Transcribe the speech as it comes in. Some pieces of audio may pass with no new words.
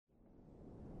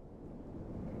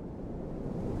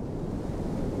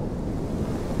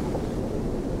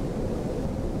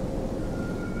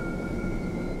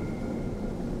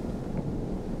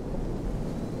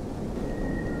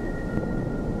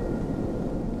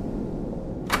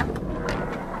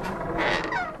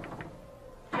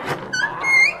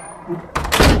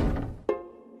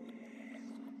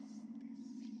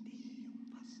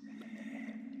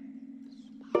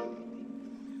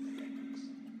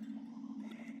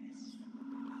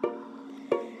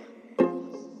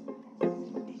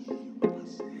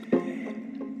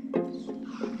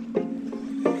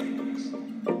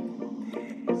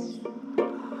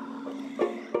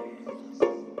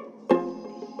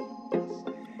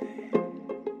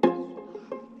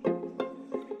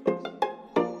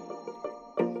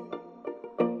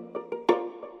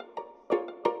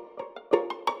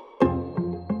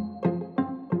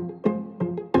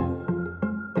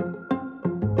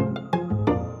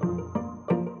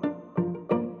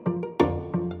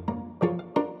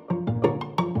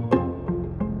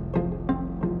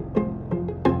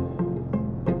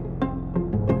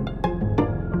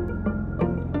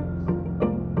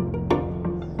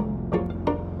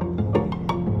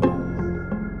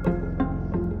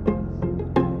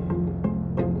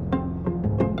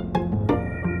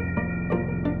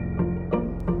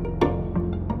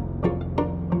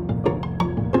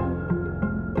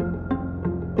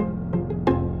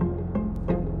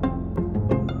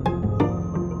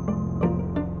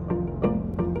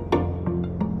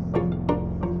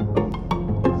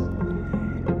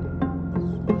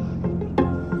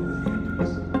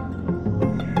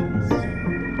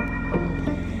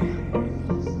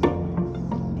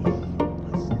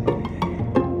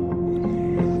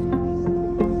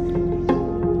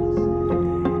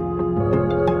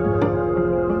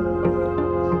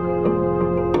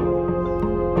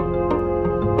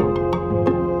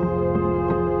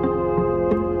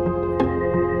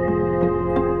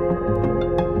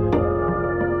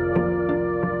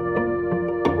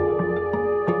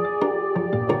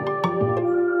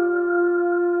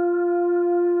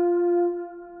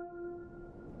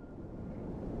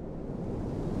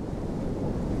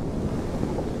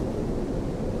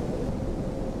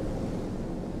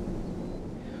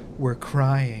were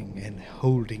crying and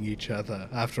holding each other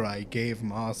after I gave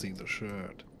Marcy the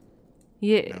shirt.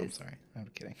 Yes. No, I'm sorry. I'm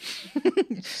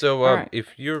kidding. So, All right. if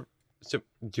you're... So,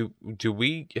 do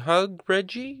we hug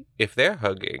Reggie? If they're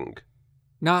hugging...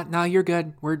 No, you're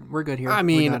good. We're good here. I We're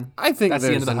mean, done. I think That's the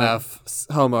end there's of the hug. enough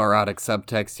homoerotic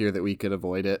subtext here that we could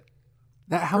avoid it.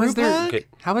 How is there? Okay.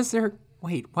 How is there?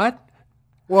 Wait, what?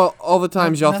 Well, all the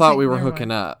times y'all thought we were Never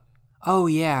hooking up. Oh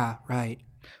yeah, right.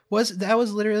 That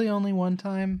was literally only one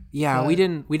time? Yeah, we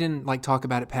didn't like talk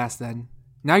about it past then.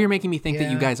 Now you're making me think that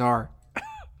you Yeah. guys are.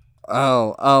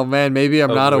 Oh man, maybe I'm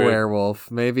Oh, not a weird.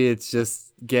 werewolf. Maybe it's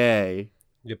just gay.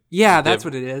 Yep. Yeah, that's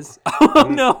what it is. Oh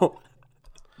no.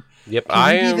 Yep, Can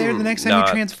I you am be there the next time not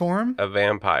you transform? a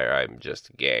vampire. I'm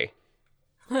just gay.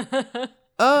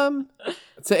 To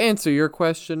answer your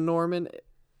question, Norman,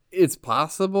 it's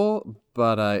possible,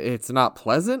 but it's not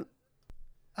pleasant.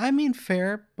 I mean,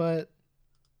 fair, but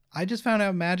I just found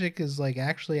out magic is like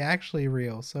actually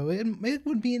real, so it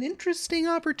would be an interesting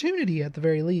opportunity at the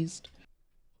very least.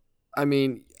 I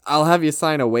mean, I'll have you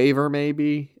sign a waiver,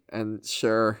 maybe, and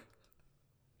sure.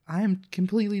 I am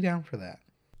completely down for that.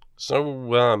 So,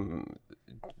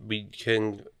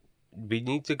 we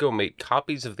need to go make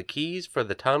copies of the keys for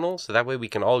the tunnel, so that way we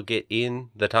can all get in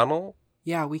the tunnel.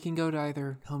 Yeah, we can go to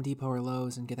either Home Depot or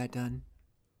Lowe's and get that done.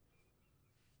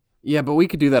 Yeah, but we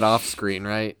could do that off screen,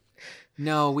 right?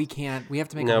 No, we can't. We have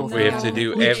to make a No, whole we thing. have to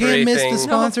do We can't miss the everything.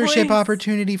 sponsorship please.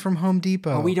 opportunity from Home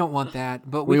Depot. Oh, we don't want that,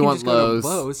 but We we can want just go Lowe's. to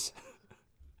Lowe's.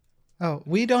 Oh,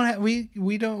 we don't have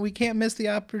we can't miss the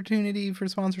opportunity for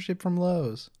sponsorship from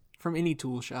Lowe's, From any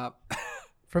tool shop.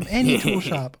 from any tool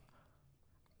shop,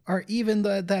 or even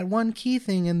that one key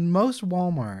thing in most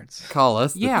Walmarts. Call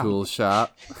us the Yeah. tool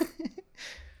shop.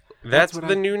 That's what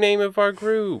the I- new name of our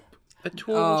group. The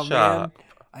Tool Oh Shop. man,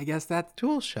 I guess that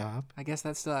Tool shop.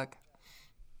 stuck.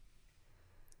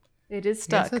 It is Yes,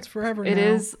 stuck. that's forever It now.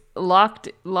 is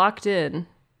locked in.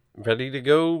 Ready to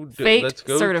go? Fate Let's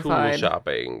go certified. tool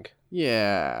shopping.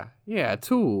 Yeah,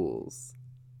 tools.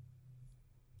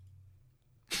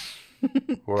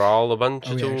 We're all a bunch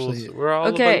Are of we tools. actually- We're all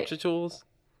Okay. a bunch of tools.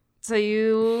 So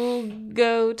you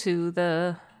go to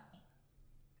the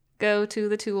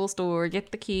tool store,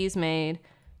 get the keys made,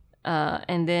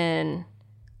 and then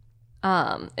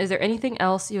is there anything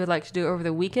else you would like to do over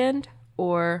the weekend?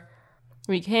 Or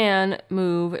we can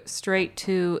move straight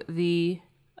to the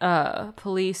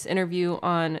police interview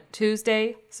on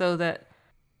Tuesday, so that,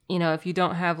 you know, if you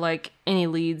don't have like any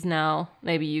leads now,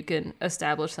 maybe you can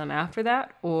establish them after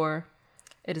that, or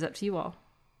it is up to you all.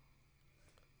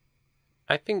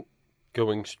 I think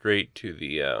going straight to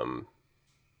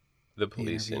the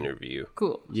police interview.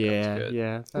 Cool. Yeah, good.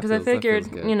 yeah. that Because I feels- that figured,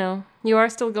 feels good. you know, you are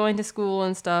still going to school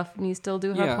and stuff, and you still do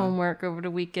have Yeah. homework over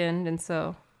the weekend, and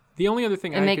so The only other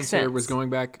thing It I makes considered was sense. going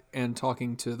back and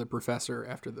talking to the professor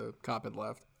after the cop had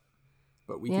left.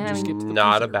 But we Yeah, can just I skip to the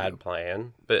Not a police bad interview.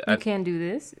 plan, but you can do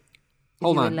this. if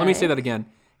Hold you on, would let me say like. that again.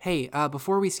 Hey,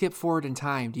 before we skip forward in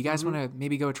time, do you guys want to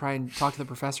maybe go try and talk to the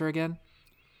professor again?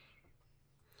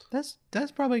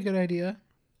 That's probably a good idea.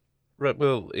 right,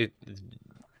 well,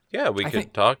 yeah, we I could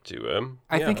think- talk to him.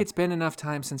 I Yeah. think it's been enough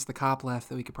time since the cop left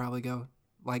that we could probably go,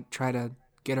 like, try to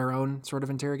get our own sort of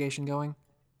interrogation going.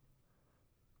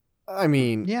 I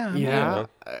mean, Yeah, yeah,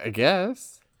 I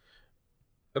guess.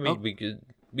 I mean, Oh.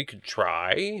 we could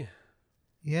try.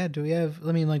 Yeah, do we have?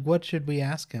 I mean, like, what should we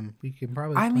ask him? We can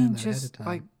probably. I plan mean, that ahead just of time.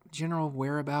 like general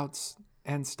whereabouts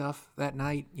and stuff that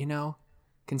night, you know?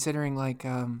 Considering, like,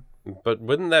 But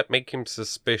wouldn't that make him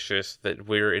suspicious that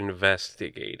we're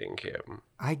investigating him?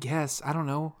 I guess, I don't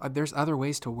know. There's other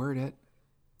ways to word it.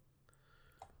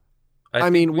 I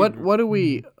think mean, we- what do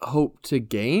we hope to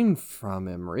gain from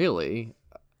him, really?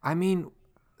 I mean,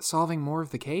 solving more of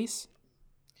the case?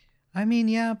 I mean,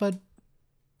 yeah, but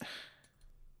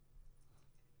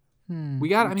We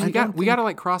got, I mean, I we got don't we got to think-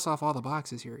 like cross off all the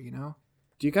boxes here, you know?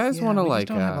 Do you guys yeah, want to we like?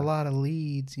 just don't have a lot of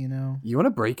leads, you know. You want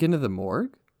to break into the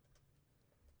morgue?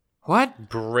 What?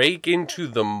 break into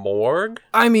the morgue?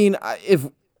 I mean,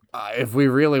 if we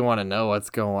really want to know what's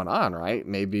going on, right?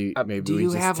 Maybe Do we you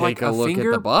just have take like a a look at the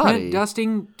fingerprint body.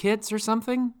 dusting kits or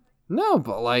something? No,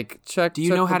 but like check. Do you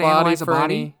check know the how to body analyze a for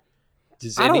body? any-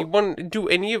 Does I don't- anyone do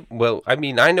any of? Well, I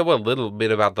mean, I know a little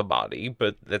bit about the body,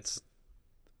 but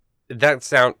that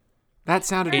sound. That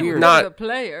sounded It weird. not- a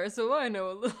player, so I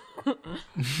know a little.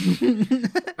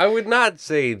 I would not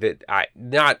say that I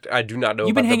do not know.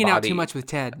 You've been about hanging the out body. too much with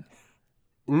Ted.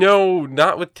 No,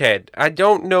 not with Ted. I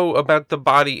don't know about the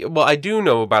body. Well, I do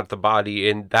know about the body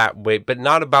in that way, but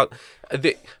not about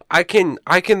the. I can.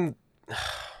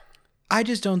 I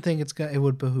just don't think it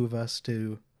would behoove us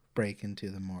to break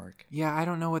into the morgue. Yeah, I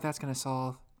don't know what that's going to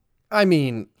solve. I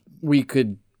mean, we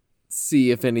could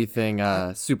see if anything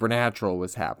supernatural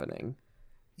was happening.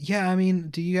 Yeah, I mean,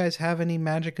 do you guys have any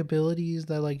magic abilities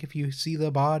that, like, if you see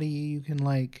the body, you can,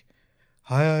 like,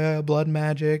 blood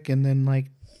magic and then, like,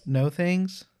 know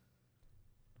things?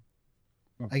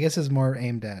 I guess it's more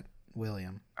aimed at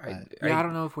William. But Yeah, I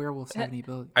don't know if werewolves have any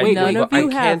ability. None of you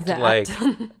have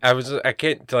that. I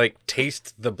can't like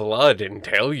taste the blood and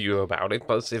tell you about it.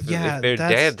 Plus, if they're that's-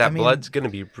 dead, that I mean- blood's gonna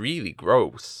be really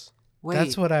gross. Wait,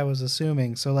 that's what I was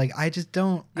assuming. So, like, I just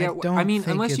don't. yeah, I mean,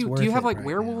 think unless it's you worth do you have it like right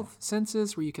werewolf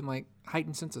senses where you can like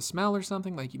heighten sense of smell or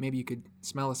something? Like maybe you could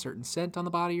smell a certain scent on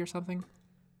the body or something.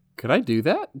 Could I do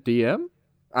that, DM?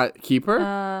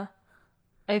 Keeper?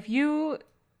 If you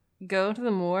go to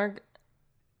the morgue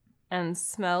and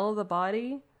smell the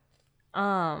body,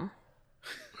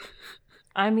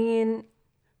 I mean,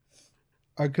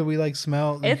 Or could we, like,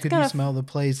 smell? It's Could you gonna- smell the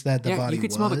place that the Yeah, body you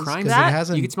could smell the was? crime 'Cause scene. it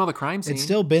hasn't. You could smell the crime scene. It's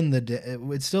still been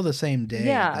it's still the same day.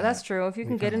 yeah, that that's true. If you we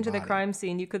can get found into the body. crime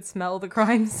scene, you could smell the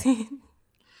crime scene.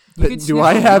 You could Do sniff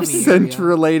I the have money area.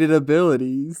 scent-related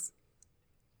abilities?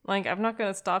 Like, I'm not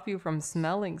gonna stop you from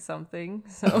smelling something.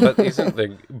 So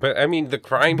But I mean, the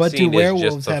crime But do scene is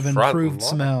werewolves just the have front improved line.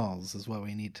 smells? Is what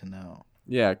we need to know.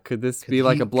 Yeah, could this Could be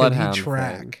like he- a bloodhound Could he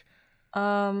track? thing?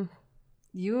 I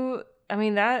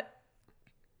mean, that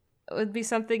would be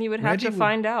something you would have Reggie to would-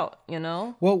 find out, you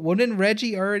know? Well, wouldn't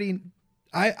Reggie already?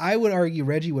 I would argue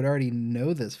Reggie would already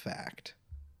know this fact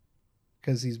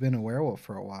because he's been a werewolf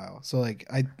for a while. So, like,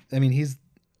 I mean, he's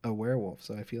a werewolf,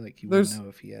 so I feel like he would There's- know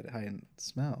if he had heightened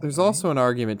smell. There's right? also an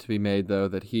argument to be made, though,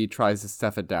 that he tries to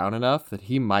stuff it down enough that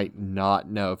he might not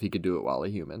know if he could do it while a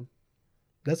human.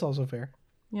 That's also fair.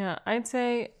 Yeah, I'd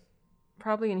say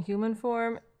probably in human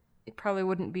form, it probably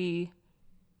wouldn't be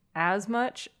as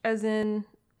much as in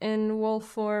wolf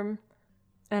form.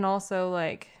 And also,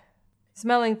 like,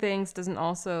 smelling things doesn't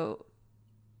also,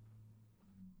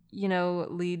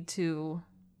 lead to,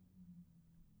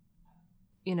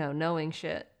 knowing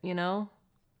shit,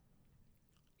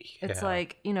 It's Yeah.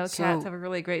 like, cats So- have a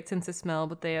really great sense of smell,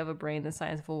 but they have a brain the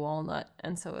size of a walnut.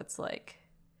 And so it's like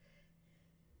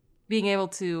being able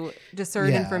to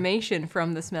discern Yeah. information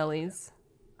from the smellies.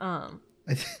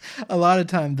 A lot of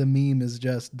time the meme is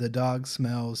just the dog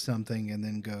smells something and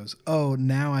then goes, "Oh,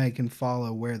 now I can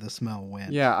follow where the smell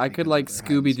went." Yeah, I could because like of their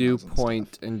heightened Scooby-Doo smells and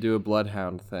point stuff. and do a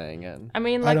bloodhound thing, and I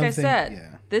mean, I like don't I think- said,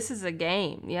 yeah. this is a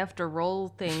game. You have to roll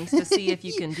things to see if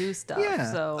you can do stuff.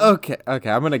 Yeah. So okay,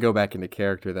 I'm gonna go back into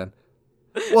character then.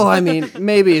 Well, I mean,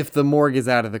 maybe if the morgue is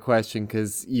out of the question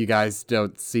because you guys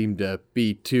don't seem to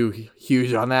be too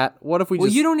huge on that. What if we Well,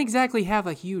 just? you don't exactly have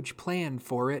a huge plan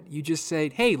for it. You just say,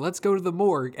 "Hey, let's go to the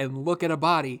morgue and look at a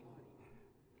body."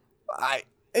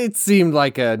 It seemed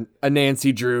like a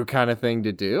Nancy Drew kind of thing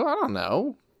to do. I don't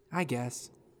know. I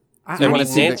guess. I wanna mean,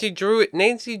 see Nancy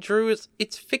Drew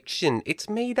it's fiction. It's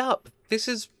made up. This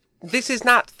is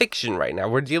not fiction right now.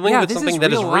 We're dealing Yeah, with this is something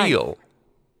that is real life. real.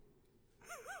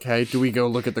 Okay, do we go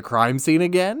look at the crime scene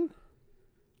again?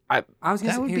 I was gonna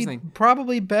That say, would here's be the thing.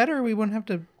 probably better. We wouldn't have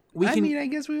to. We I can- mean, I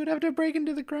guess we would have to break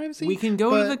into the crime scene. We can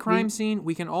go to but the crime we- scene.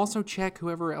 We can also check There's with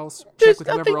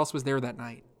whoever nothing- else was there that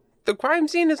night. The crime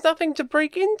scene is nothing to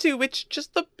break into. It's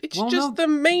just Well, no. the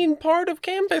main part of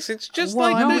campus. It's just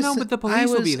Well, like I this. No, but the police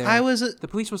will be there. I was. The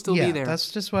police will still yeah, be there.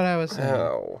 that's just what I was saying.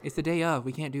 Oh. It's the day of.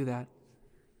 We can't do that.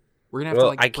 We're gonna have Well, to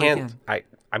like I break can't. in.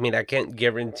 I mean, I can't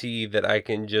guarantee that I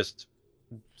can just.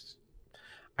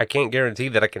 I can't guarantee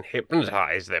that I can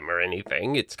hypnotize them or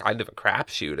anything. It's kind of a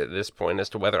crapshoot at this point as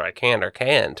to whether I can or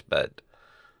can't. But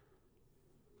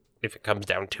if it comes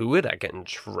down to it, I can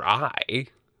try.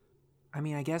 I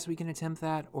mean, I guess we can attempt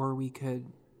that, or we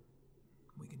can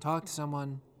talk to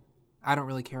someone. I don't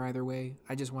really care either way.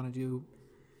 I just want to do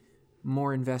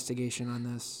more investigation on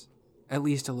this, at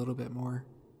least a little bit more.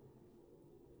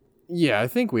 Yeah, I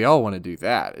think we all want to do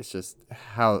that. It's just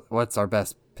what's our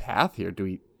best path here? Do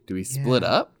we split Yeah.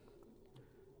 up?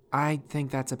 I think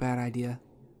that's a bad idea.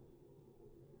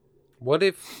 What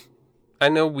if... I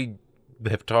know we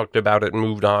have talked about it and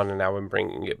moved on, and now I'm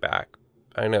bringing it back.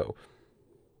 I know.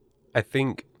 I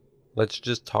think let's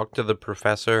just talk to the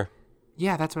professor.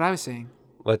 Yeah, that's what I was saying.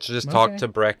 Let's just talk Okay. to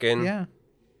Brecken. Yeah.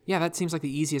 Yeah, that seems like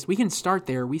the easiest. We can start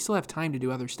there. We still have time to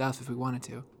do other stuff if we wanted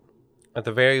to. At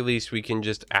the very least, we can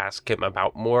just ask him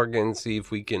about Morgan, see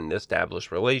if we can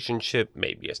establish relationship,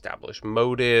 maybe establish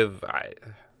motive.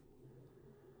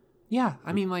 Yeah,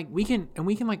 I mean, like we can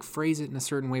like phrase it in a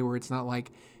certain way where it's not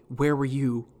like, "Where were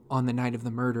you on the night of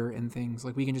the murder?" and things.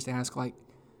 Like we can just ask like,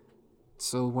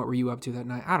 "So what were you up to that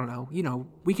night?" I don't know.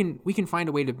 We can find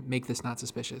a way to make this not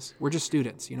suspicious. We're just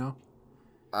students,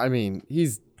 I mean,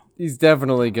 he's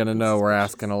definitely gonna know we're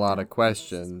asking a lot of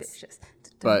questions. Suspicious.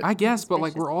 But I guess, but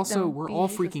like Suspicious. we're Don't all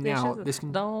be freaking suspicious. out. This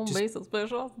can Don't just, be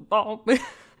suspicious. Don't be.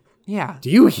 yeah. do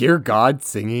you hear God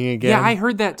singing again? Yeah, I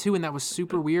heard that too, and that was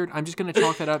super weird. I'm just gonna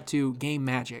chalk that up to game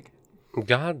magic.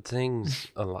 God sings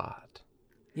a lot.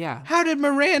 Yeah. How did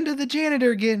Miranda the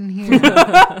janitor get in here?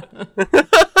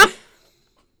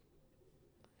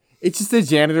 It's just a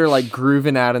janitor like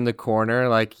grooving out in the corner,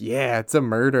 like, yeah, it's a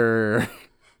murder.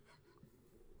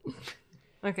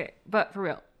 Okay, but for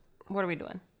real, what are we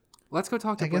doing? Let's go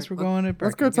talk to I guess we're Breck. going to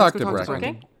Let's Brecken. go talk to Brecken.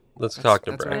 Okay. Let's talk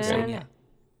to That's what I'm saying, Bracken.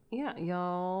 yeah. Yeah,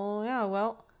 y'all. Yeah,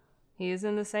 well, he is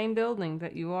in the same building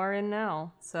that you are in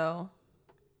now. So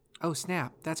Oh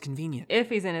snap! That's convenient. if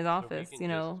he's in his office,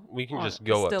 we can just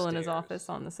go still in his upstairs. office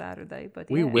on the Saturday. But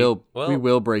We yeah. we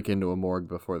will break into a morgue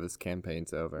before this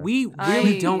campaign's over. We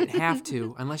really I- don't have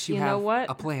to unless you You know have what?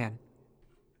 a plan.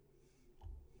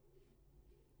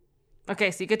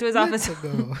 Okay, so you get to his Let's office.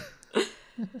 go.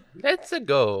 Let's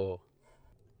go.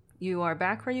 You are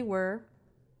back where you were,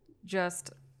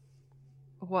 just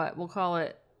what we'll call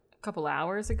it a couple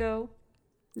hours ago.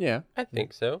 Yeah. I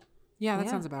think so. Yeah, that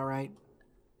Yeah. sounds about right.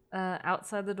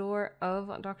 Outside the door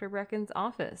of Dr. Brecken's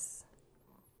office.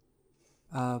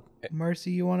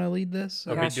 Marcy, you want to lead this?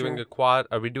 Are Yeah, we doing sure. a quad?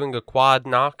 Are we doing a quad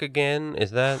knock again?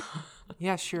 Is that?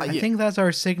 Yeah, sure. I think that's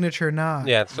our signature knock.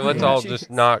 Yeah. So let's Yeah. all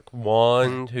just knock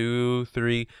 1, 2,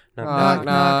 3. Knock,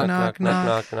 knock, knock,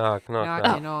 knock. knock.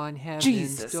 Knocking on heaven's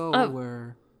Jesus.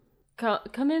 door.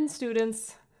 Come in,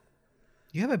 students.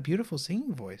 You have a beautiful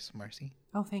singing voice, Marcy.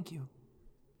 Oh, thank you.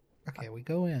 Okay, we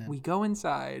go in. We go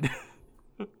inside.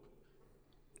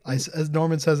 As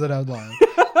Norman says it out loud.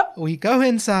 We go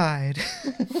inside.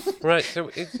 Right. So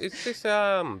it's this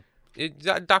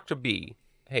Dr. B.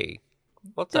 Hey,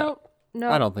 what's up? No,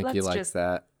 I don't think he let's likes just-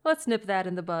 that. Let's nip that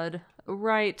in the bud.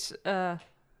 Right, Oh,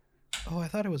 I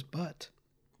thought it was butt.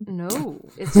 no,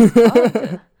 it's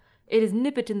bud. It is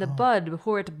nip it in the bud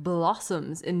before it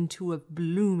blossoms into a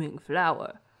blooming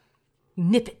flower. You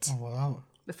nip it Oh, wow.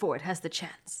 before it has the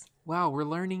chance. Wow, we're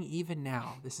learning even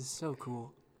now. This is so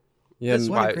cool. Yeah, This is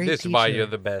What a why. great This is why teacher. you're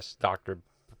the best, Dr.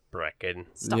 Brecken.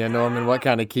 yeah, Norman, what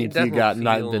kind of kink you doesn't got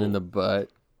not feel- been in the butt?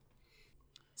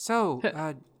 So,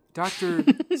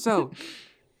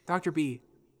 Dr. B,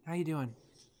 how you doing?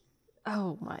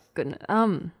 Oh my goodness.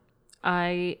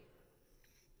 I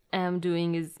am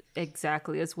doing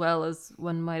exactly as well as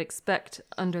one might expect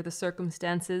under the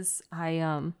circumstances. I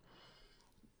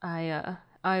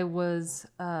was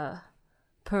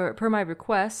per my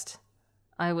request,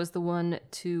 I was the one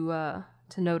to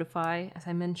notify, as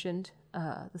I mentioned,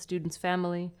 the student's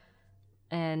family,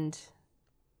 and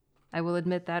I will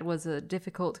admit that was a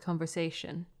difficult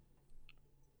conversation.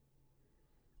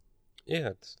 Yeah.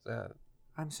 It's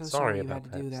I'm so sorry sorry you about had to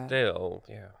that. do that. Still,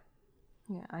 yeah.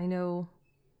 Yeah, I know.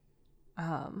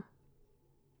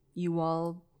 You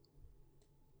all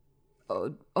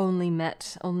only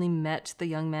met the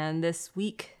young man this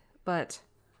week, but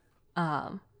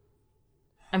I'm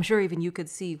sure even you could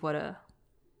see what a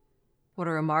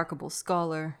remarkable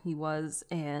scholar he was,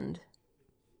 and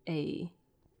a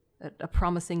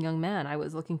promising young man. I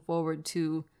was looking forward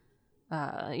to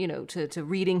to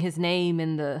reading his name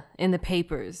in the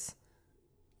papers.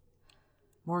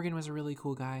 Morgan was a really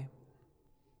cool guy.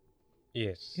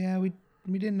 Yes. Yeah, we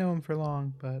didn't know him for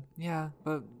long, but Yeah,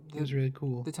 but he was really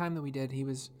cool. the time that we did, he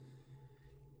was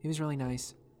really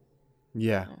nice.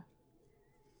 Yeah.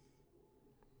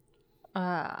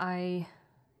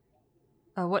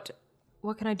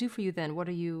 What can I do for you then? What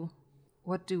do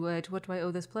I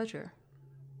owe this pleasure?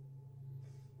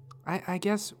 I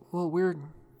guess, well, we're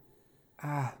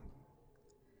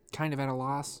kind of at a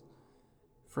loss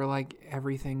for, like,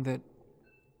 everything that,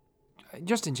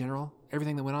 just in general,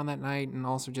 everything that went on that night, and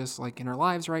also just, like, in our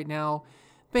lives right now.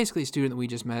 Basically, a student that we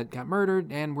just met got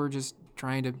murdered, and we're just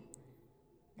trying to,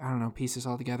 I don't know, piece this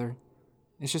all together.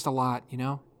 It's just a lot, you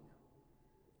know?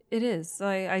 It is.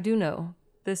 I do know.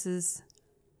 This is...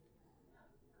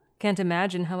 Can't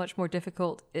imagine how much more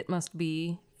difficult it must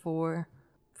be for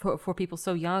people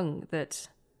so young that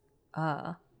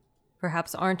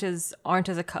perhaps aren't as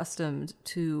accustomed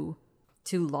to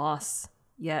loss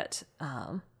yet.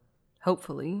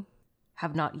 Hopefully,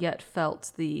 have not yet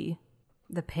felt the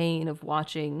pain of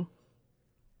watching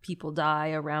people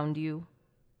die around you.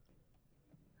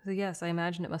 So yes, I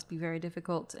imagine it must be very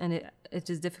difficult, and it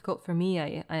is difficult for me.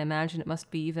 I imagine it must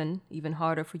be even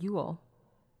harder for you all.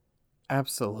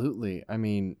 Absolutely. I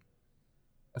mean,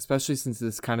 especially since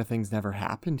this kind of thing's never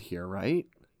happened here, right?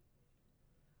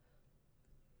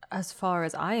 As far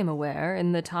as I am aware,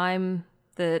 in the time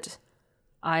that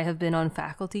I have been on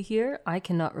faculty here, I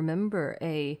cannot remember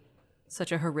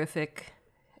such a horrific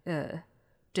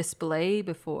display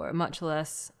before, much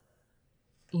less,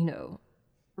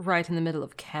 right in the middle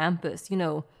of campus.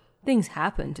 Things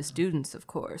happen to students, of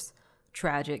course.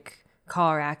 Tragic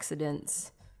car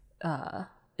accidents,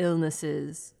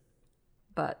 illnesses,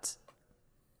 but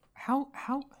How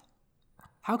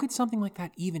could something like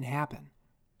that even happen?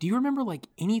 Do you remember like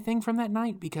anything from that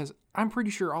night? Because I'm pretty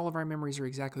sure all of our memories are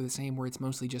exactly the same, where it's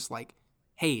mostly just like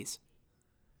haze.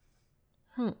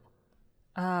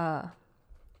 I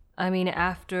mean,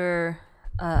 after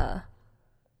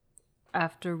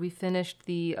we finished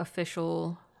the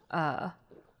official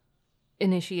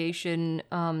initiation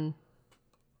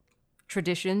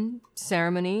tradition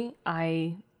ceremony,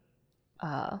 I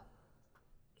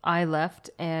left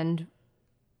and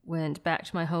went back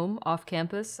to my home off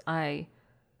campus. I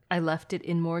left it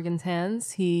in Morgan's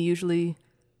hands. He usually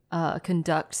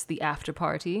conducts the after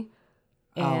party,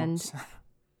 and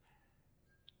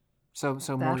so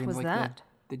that Morgan's was like that.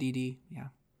 the DD, yeah.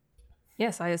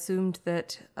 Yes, I assumed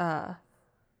that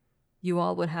you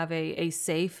all would have a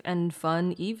safe and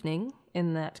fun evening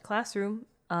in that classroom.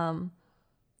 And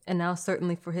now,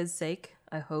 certainly for his sake,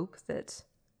 I hope that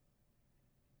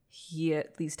he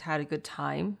at least had a good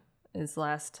time his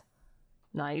last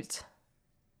night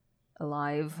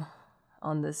alive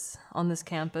on this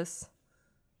campus.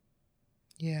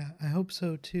 Yeah, I hope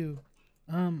so too.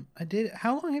 I did.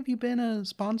 How long have you been a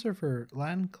sponsor for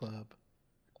Latin Club?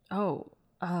 Oh,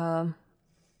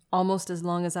 almost as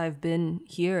long as I've been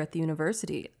here at the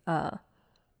university. A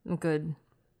good,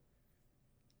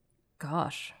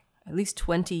 gosh, at least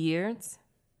 20 years.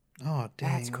 Oh,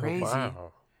 dang. That's crazy.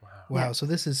 Wow. Wow, Yeah. so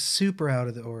this is super out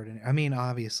of the ordinary. I mean,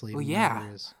 obviously, Well, yeah.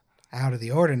 murder is out of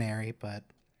the ordinary, but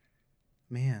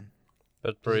man,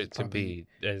 But for This is it to be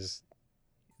as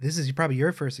this is probably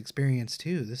your first experience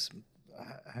too.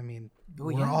 I mean,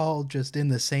 Well, we're yeah. all just in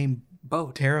the same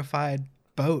Boat. terrified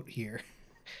boat here.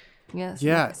 Yes,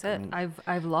 Yeah, like I said, I mean-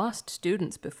 I've lost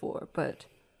students before, but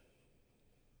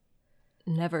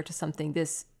never to something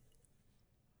this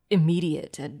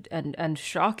immediate and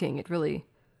shocking. It really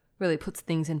puts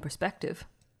things in perspective.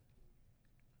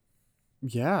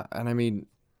 Yeah, and I mean,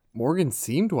 Morgan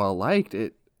seemed well liked.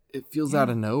 It feels out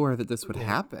of nowhere that this would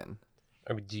happen.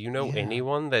 I mean, do you know Yeah.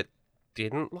 anyone that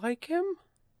didn't like him?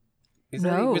 Was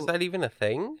No. that even a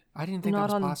thing? I didn't think Not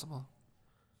that was on- possible.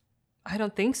 I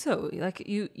don't think so. Like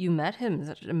you met him,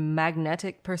 such a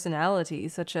magnetic personality,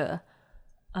 such a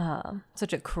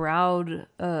crowd,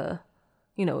 a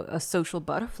social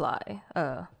butterfly.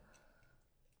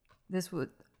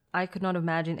 I could not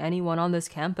imagine anyone on this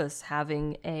campus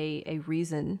having a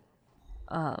reason,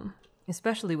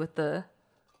 especially with the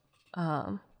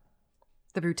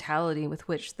brutality with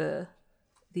which the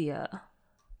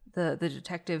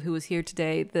detective who was here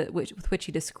today, with which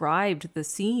he described the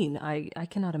scene. I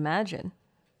cannot imagine.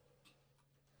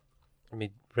 I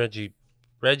mean, Reggie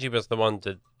was the one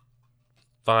to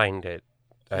find it.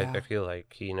 Yeah. I feel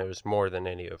like he knows more than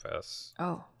any of us.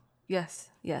 Oh,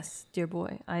 yes, dear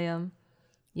boy. I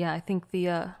think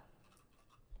the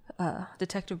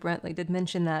Detective Brentley did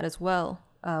mention that as well.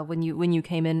 When you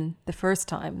came in the first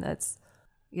time.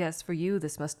 Yes, for you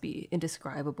this must be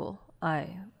indescribable.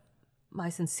 My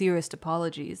sincerest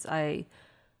apologies. I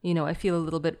feel a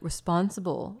little bit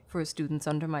responsible for students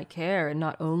under my care, and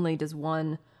not only is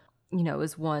one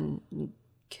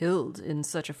killed in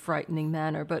such a frightening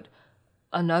manner, but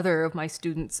another of my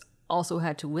students also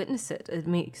had to witness it. It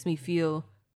makes me feel,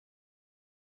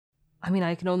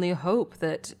 I can only hope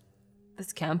that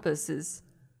this campus is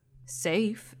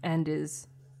safe and is,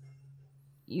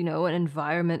 an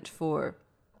environment for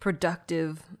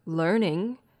productive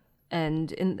learning. And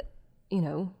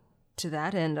to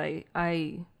that end,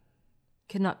 I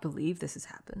cannot believe this has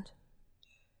happened.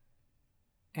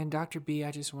 And Dr. B,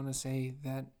 I just want to say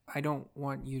that I don't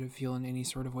want you to feel in any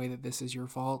sort of way that this is your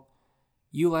fault.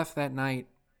 You left that night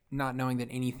not knowing that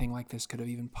anything like this could have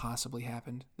even possibly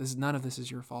happened. None of this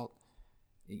is your fault.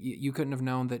 You couldn't have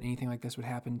known that anything like this would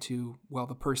happen to, well,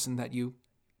 the person that you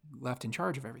left in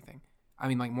charge of everything. I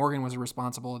mean, like, Morgan was a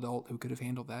responsible adult who could have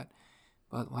handled that.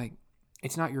 But, like,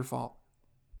 it's not your fault.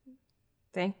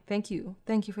 Thank you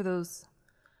for those.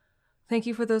 Thank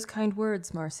you for those kind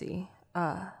words, Marcy.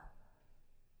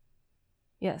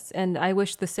 Yes, and I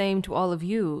wish the same to all of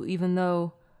you, even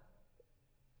though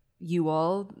you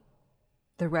all,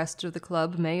 the rest of the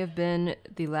club, may have been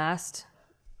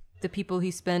the people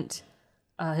he spent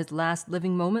his last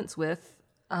living moments with.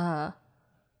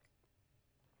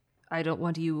 I don't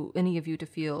want any of you to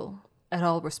feel at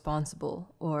all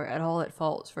responsible or at all at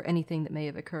fault for anything that may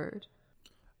have occurred.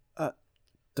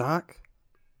 Doc,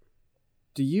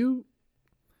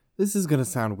 this is going to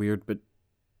sound weird, but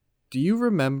do you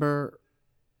remember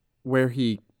where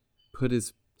he put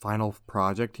his final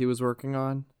project he was working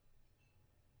on?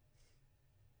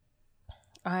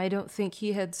 I don't think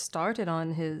he had started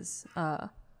on his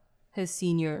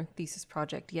senior thesis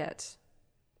project yet.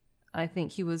 I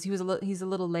think he's a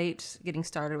little late getting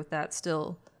started with that,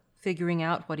 still figuring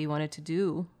out what he wanted to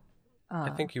do. I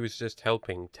think he was just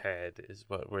helping Ted, is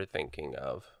what we're thinking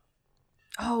of.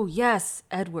 Oh, yes,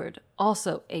 Edward.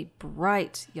 Also a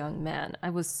bright young man. I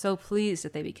was so pleased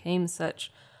that they became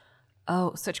such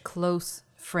close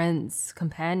friends,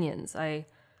 companions.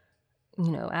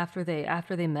 After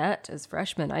they met as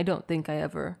freshmen, I don't think I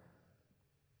ever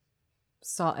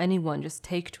saw anyone just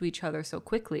take to each other so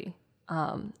quickly.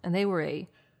 And they were a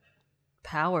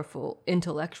powerful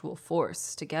intellectual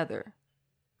force together.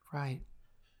 Right.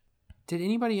 Did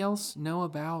anybody else know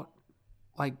about,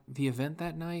 like, the event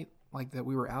that night? Like, that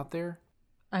we were out there?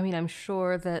 I mean, I'm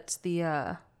sure that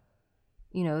the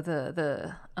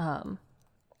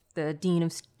dean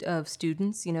of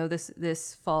students,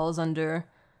 this falls under,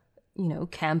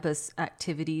 campus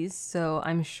activities. So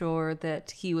I'm sure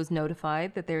that he was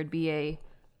notified that there would be a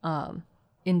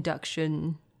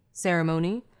induction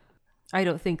ceremony. I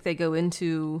don't think they go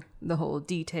into the whole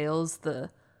details, the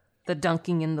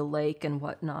dunking in the lake and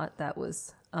whatnot. That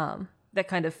was that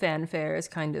kind of fanfare is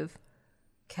kind of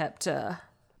kept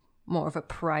more of a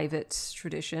private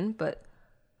tradition. But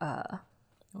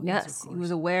yes, he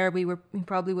was aware. He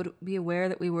probably would be aware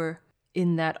that we were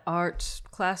in that art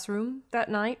classroom that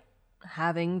night,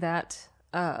 having that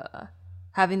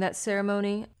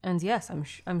ceremony. And yes,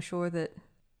 I'm sure that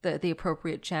the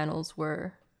appropriate channels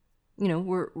were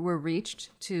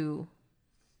reached to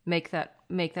make that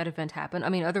event happen. I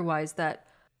mean, otherwise that,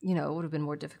 it would have been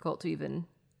more difficult to even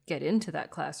get into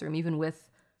that classroom, even with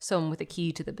someone with a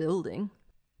key to the building.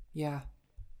 Yeah.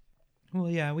 Well,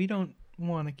 yeah, we don't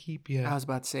want to keep you. I was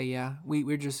about to say, yeah.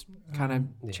 We're just kind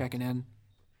of checking in.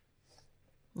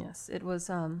 Yes, it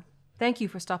was, thank you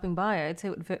for stopping by. I'd say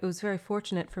it was very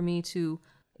fortunate for me to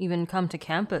even come to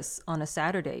campus on a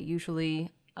Saturday.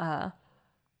 Usually,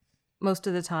 most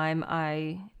of the time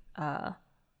I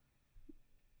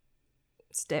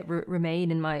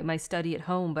remain in my study at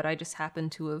home, but I just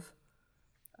happened to have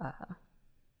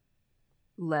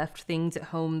left things at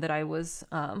home that I was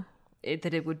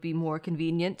that it would be more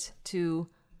convenient to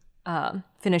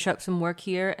finish up some work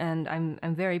here, and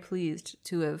I'm very pleased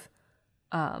to have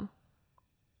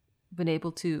been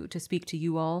able to speak to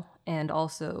you all, and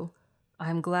also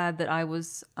I'm glad that I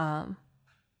was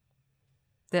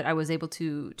able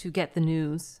to get the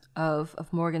news of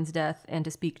Morgan's death and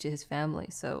to speak to his family.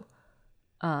 So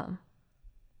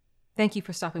thank you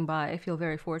for stopping by. I feel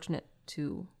very fortunate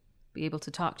to be able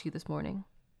to talk to you this morning.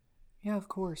 Yeah, of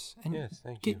course. And yes,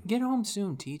 thank you. Get home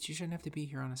soon, Teach. You shouldn't have to be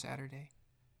here on a Saturday.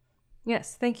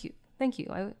 Yes, thank you. Thank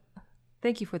you.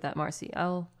 Thank you for that, Marcy.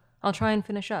 I'll try and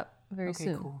finish up very soon.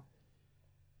 Okay, cool.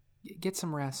 Get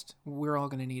some rest. We're all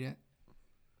going to need it.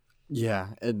 Yeah,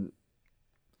 and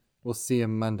we'll see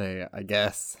him Monday, I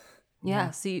guess. Yeah,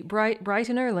 see, bright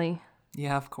and early.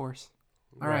 Yeah, of course.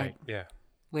 All right. Yeah.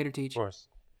 Later, Teach. Of course.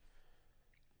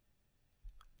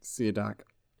 See you, Doc.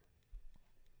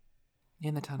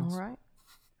 In the tunnels. All right.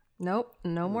 Nope,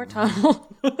 no more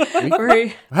tunnel.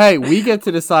 Hey, we get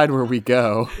to decide where we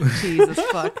go. Jesus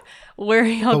fuck. Where are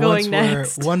y'all going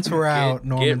next? Once we're out,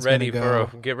 Norman's gonna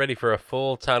go. Get ready for a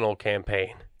full tunnel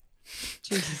campaign.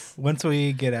 Jesus. Once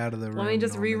we get out of the room, Let me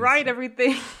just Norman's- rewrite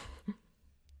everything.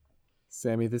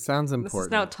 Sammy, this sounds important. This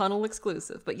is now tunnel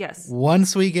exclusive, but yes.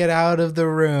 Once we get out of the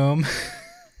room,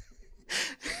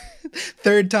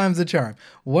 third time's the charm.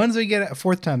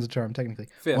 Fourth time's the charm, technically.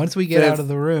 Fifth. Once we get Fifth. out of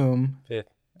the room, Fifth.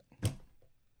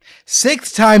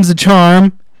 sixth time's the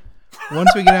charm. Once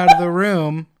we get out of the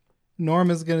room,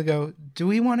 Norma's gonna go, do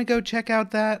we want to go check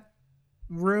out that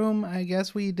room? I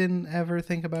guess we didn't ever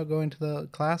think about going to the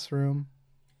classroom.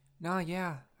 No,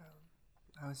 yeah.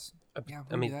 Yeah,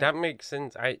 I mean, that makes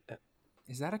sense.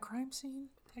 Is that a crime scene,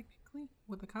 technically?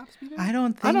 Would the cops be there? I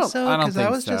don't think so, I don't because that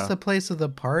think was just so. the place of the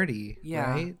party,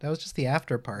 Yeah. right? That was just the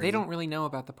after party. They don't really know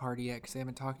about the party yet because they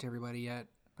haven't talked to everybody yet,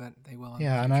 but they will.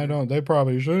 Yeah, and I don't. They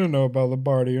probably shouldn't know about the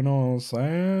party. You know what I'm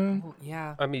saying? Well,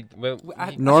 yeah. I mean, well,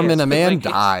 Norman, yes, a but, man like,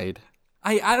 died.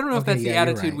 I don't know if Okay, that's the yeah, you're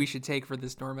attitude right. we should take for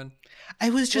this, Norman.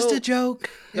 It was just Well, a joke.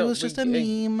 It no, was just a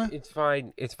we- meme. It's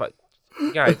fine. It's fine.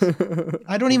 Guys,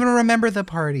 I don't even remember the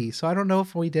party, so I don't know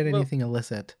if we did Well- anything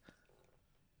illicit.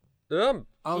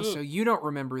 Oh, so you don't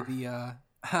remember the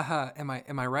am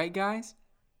I right, guys?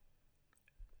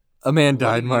 A man do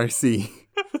died, you- Marcy.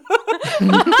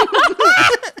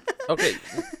 okay,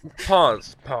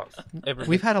 pause. Everybody,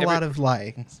 We've had a lot of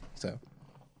lying, so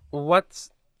What's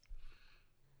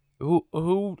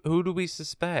Who do we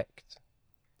suspect?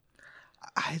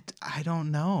 I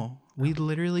don't know. We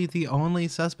literally, the only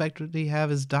suspect we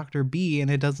have is Dr. B, and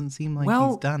it doesn't seem like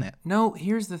he's done it. No,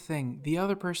 here's the thing. The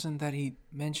other person that he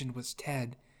mentioned was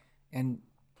Ted, and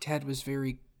Ted was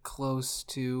very close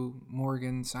to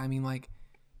Morgan. So, I mean, like,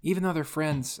 even though they're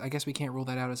friends, I guess we can't rule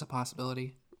that out as a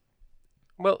possibility.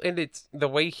 Well, and it's the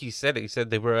way he said it. He said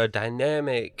they were a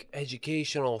dynamic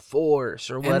educational force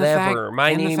or whatever.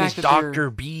 My name is Dr.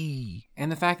 B.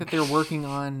 And the fact that they're working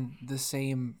on the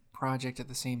same project at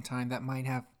the same time, that might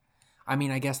have, I mean,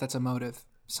 I guess that's a motive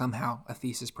somehow, a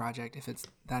thesis project, if it's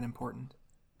that important.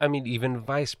 I mean, even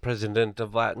vice president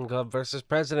of Latin Club versus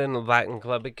president of Latin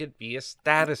Club, it could be a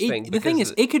status thing. The thing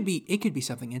is, it could be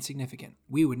something insignificant.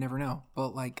 We would never know.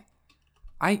 But, like,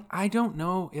 I don't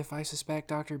know if I suspect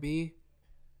Dr. B.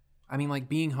 I mean, like,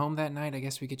 being home that night, I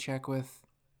guess we could check with...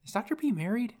 Is Dr. B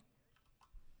married?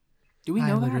 Do we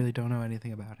know that? I literally don't know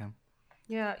anything about him.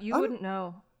 Yeah, you wouldn't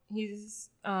know. He's,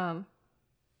 I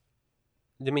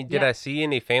mean, did I see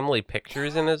any family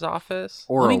pictures in his office?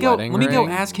 Or let a wedding me go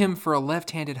ring? ask him for a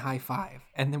left-handed high five,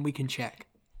 and then we can check.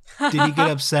 Did he get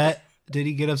upset? Did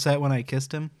he get upset when I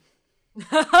kissed him?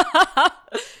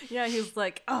 yeah, he was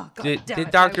like, oh, God damn Did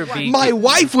it, Dr. my B... wife." My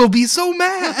wife will be so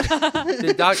mad.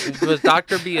 Was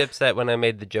Dr. B upset when I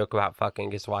made the joke about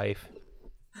fucking his wife?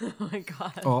 Oh, my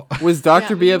God. Oh. Was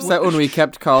Dr. B upset when we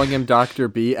kept calling him Dr.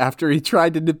 B after he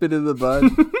tried to nip it in the bud?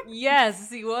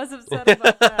 Yes, he was upset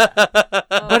about that.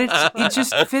 But it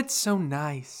just fits so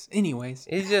nice. Anyways.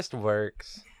 It just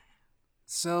works.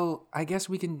 So, I guess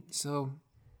we can... So,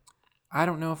 I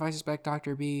don't know if I suspect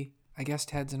Dr. B. I guess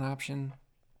Ted's an option.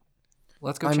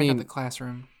 Let's go check out the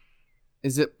classroom.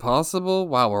 Is it possible,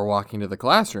 while we're walking to the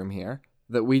classroom here,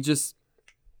 that we just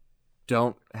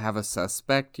don't have a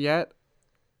suspect yet?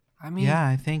 I mean... Yeah,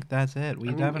 I think that's it. We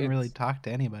haven't really talked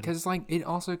to anybody. Because, like, it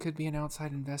also could be an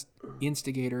outside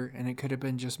instigator, and it could have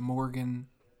been just Morgan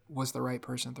was the right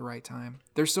person at the right time.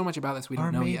 There's so much about this we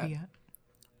don't know yet.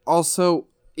 Also,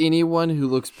 anyone who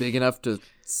looks big enough to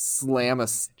slam a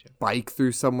spike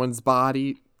through someone's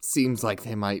body seems like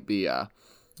they might be a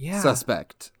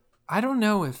suspect. I don't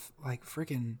know if, like,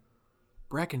 freaking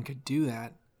Brecken could do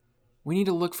that. We need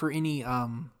to look for any,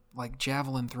 like,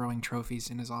 javelin throwing trophies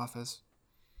in his office.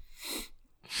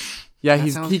 Yeah,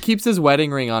 he keeps his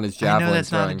wedding ring on his javelin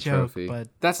throwing trophy. But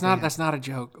that's not a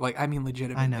joke. Like, I mean,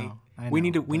 legitimately. I know. We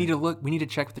need to look. We need to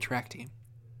check with the track team.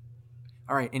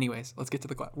 All right. Anyways, let's get to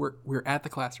the class. We're at the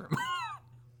classroom.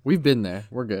 We've been there.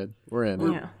 We're good. We're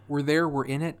in. We're there. We're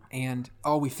in it. And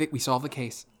we solved the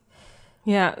case.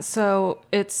 Yeah. So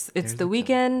it's the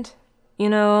weekend,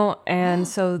 and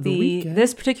so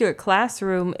this particular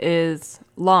classroom is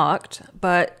locked,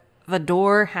 but the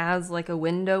door has like a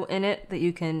window in it that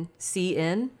you can see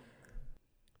in.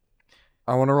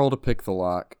 I want to roll to pick the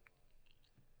lock.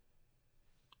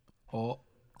 Oh.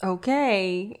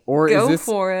 Okay. Or go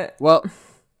for it. Well,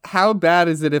 how bad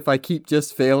is it if I keep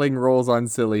just failing rolls on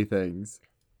silly things?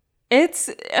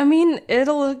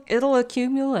 It'll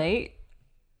accumulate.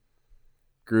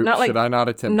 Group, should I not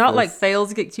attempt Not this? like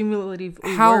fails get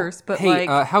cumulatively worse, but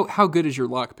how good is your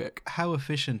lock pick? How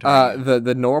efficient are you?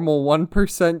 The normal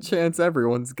 1% chance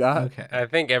everyone's got. Okay. I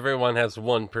think everyone has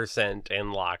 1%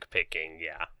 in lock picking,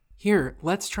 yeah. Here,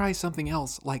 let's try something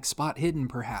else, like spot hidden,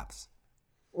 perhaps.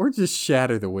 Or just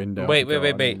shatter the window. Wait.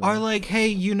 Or like, hey,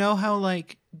 you know how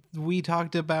like we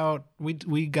talked about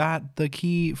we got the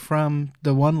key from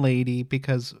the one lady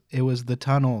because it was the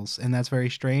tunnels, and that's very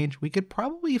strange. We could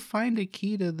probably find a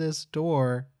key to this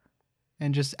door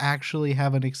and just actually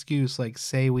have an excuse, like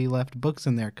say we left books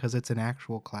in there because it's an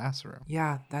actual classroom.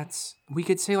 Yeah, we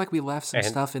could say like we left some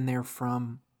stuff in there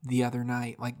from the other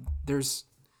night. Like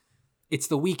it's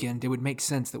the weekend. It would make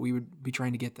sense that we would be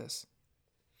trying to get this.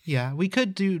 Yeah, we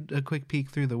could do a quick peek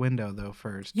through the window though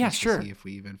first. Yeah, just sure. To see if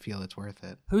we even feel it's worth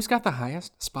it. Who's got the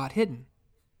highest spot hidden?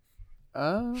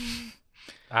 Mine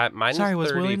Sorry, is was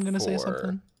 34. William going to say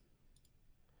something?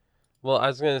 Well, I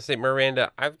was going to say,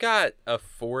 Miranda, I've got a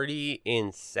 40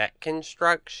 in set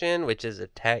construction, which is a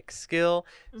tech skill.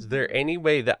 Is there any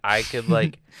way that I could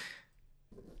like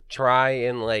try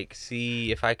and like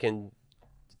see if I can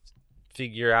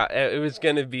figure out? It was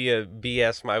going to be a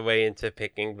BS my way into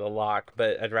picking the lock,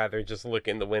 but I'd rather just look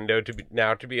in the window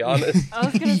to be honest. I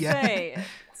was going to say,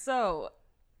 so,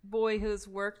 boy who's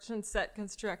worked in set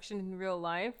construction in real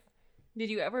life, did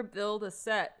you ever build a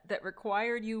set that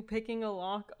required you picking a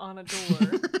lock on a door?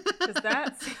 Because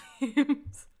that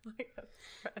seems like a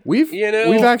threat.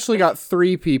 We've actually got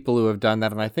 3 people who have done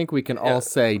that, and I think we can all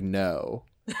say no.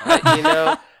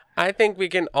 I think we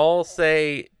can all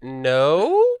say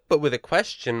no, but with a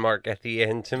question mark at the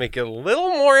end to make it a little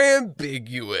more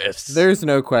ambiguous. There's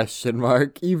no question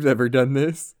mark. You've never done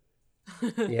this.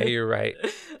 Yeah, you're right.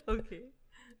 Okay.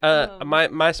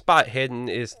 My spot hidden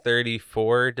is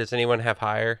 34. Does anyone have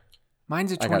higher?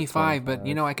 Mine's a got 25, but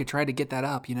 25. I could try to get that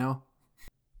up.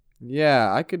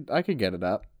 Yeah, I could get it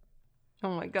up.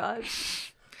 Oh my god.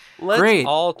 Let's Great.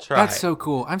 all try. That's so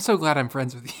cool. I'm so glad I'm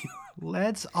friends with you.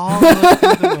 Let's all look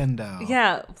through the window.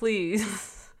 Yeah,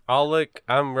 please. I'll look.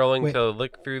 I'm rolling Wait. to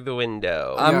look through the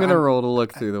window. I'm gonna I'm- roll to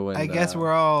look through the window. I guess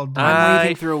we're all done. I'm I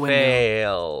waving through a window.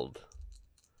 failed.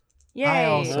 Yay. I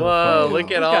also Whoa, failed. look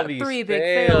at We've all got these 3 big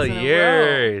fails in a row.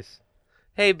 failures.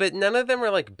 Hey, but none of them are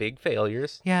like big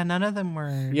failures. Yeah, none of them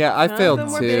were. Yeah, I None of failed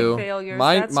them were big too. failures,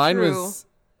 Mine, that's mine true. was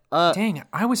Dang,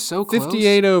 I was so close.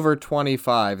 58 over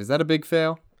 25. Is that a big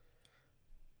fail?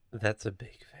 That's a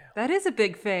big fail. That is a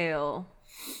big fail.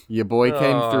 Your boy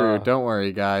came Aw. through. Don't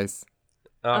worry, guys.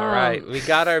 All right, we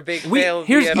got our big We- fail.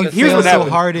 here's- the You episode. here's fail what so happened.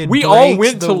 hard it We all breaks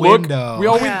went the to look. window. We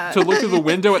all Yeah. went to look through the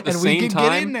window at the and we same can get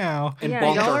time in now. and Yeah,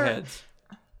 bonked y'all our are- heads.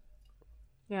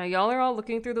 Yeah, y'all are all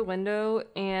looking through the window,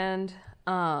 and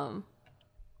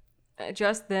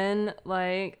just then,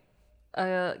 like,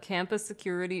 a campus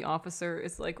security officer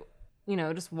is like,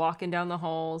 just walking down the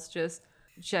halls, just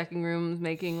checking rooms,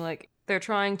 making like they're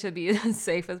trying to be as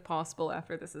safe as possible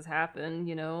after this has happened.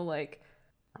 Like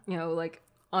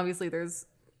obviously there's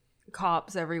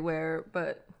cops everywhere,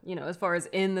 but as far as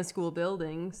in the school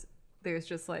buildings, there's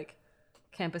just like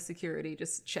campus security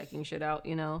just checking shit out.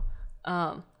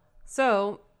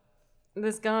 So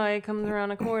this guy comes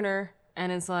around a corner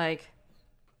and is like,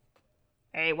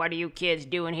 "Hey, what are you kids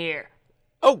doing here?"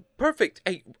 Oh, perfect.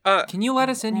 Hey, Can you let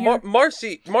us in here?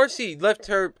 Marcy left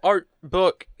her art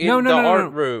book in No, the no,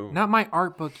 art room. Not my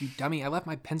art book, you dummy. I left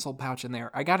my pencil pouch in there.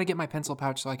 I got to get my pencil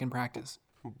pouch so I can practice.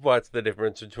 What's the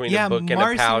difference between Yeah, a book and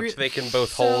Marcy a pouch? re- They can both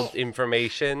So- hold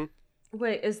information.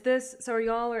 Wait, is this so?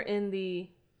 Y'all are in the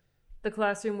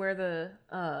classroom where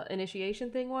the initiation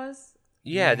thing was?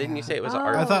 Yeah, didn't you say it was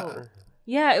art? I thought-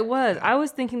 Yeah, it was. I was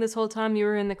thinking this whole time you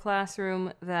were in the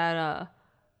classroom that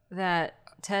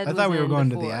Ted. I was thought we were in going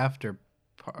to before. the after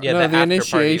part. Yeah, no, the the after party of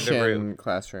the initiation room.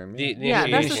 classroom. The Yeah, that's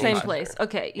the initiation same class. place.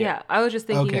 Okay, yeah. I was just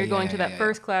thinking Okay, you're going yeah, to yeah, that yeah.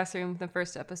 first classroom, the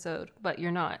first episode, but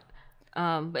you're not.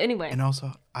 But anyway, And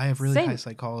also, I have really Same. high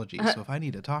psychology, so if I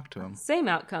need to talk to him, same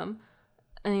outcome.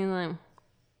 And you're like,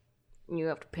 you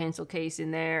have a pencil case in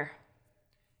there.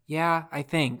 Yeah, I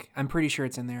think. I'm pretty sure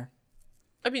it's in there.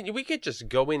 I mean, we could just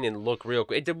go in and look real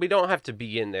quick. We don't have to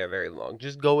be in there very long.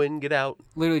 Just go in, get out.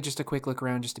 Literally just a quick look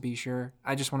around just to be sure.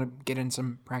 I just want to get in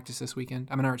some practice this weekend.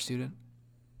 I'm an art student.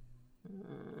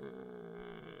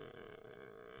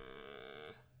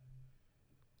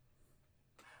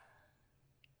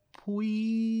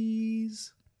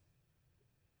 please.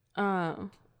 Like,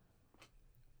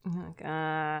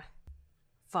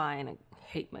 fine. I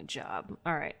hate my job.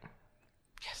 All right,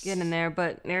 get in there.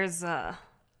 But there's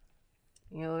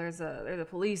there's a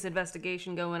police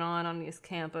investigation going on this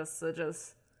campus. So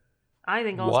I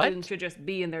think all What? students should just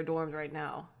be in their dorms right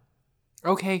now.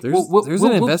 Okay. There's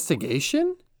an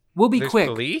investigation? We'll be There's quick.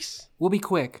 police? We'll be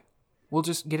quick. We'll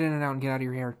just get in and out and get out of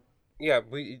your hair. Yeah,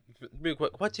 real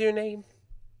quick. What's your name?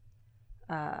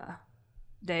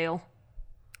 Dale.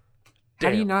 How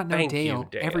do you Dale. not know Thank Dale? you,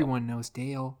 Dale. Everyone knows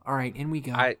Dale. All right, in we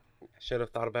go. I should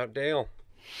have thought about Dale.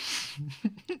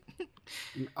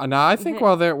 No, I think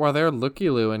while they're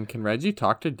looky-looing, can Reggie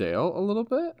talk to Dale a little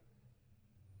bit?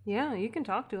 Yeah, you can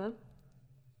talk to him.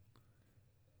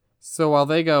 So while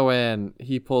they go in,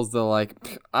 he pulls the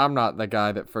like, I'm not the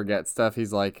guy that forgets stuff.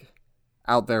 He's like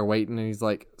out there waiting, and he's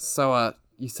like, so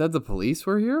you said the police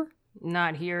were here?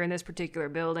 Not here in this particular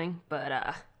building,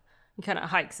 but he kind of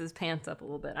hikes his pants up a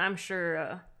little bit. I'm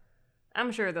sure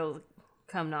they'll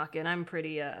come knocking. I'm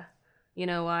pretty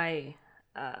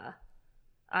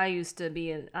I used to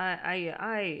be in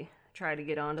I tried to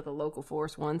get onto the local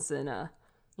force once, and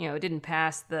didn't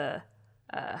pass the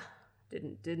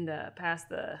pass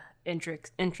the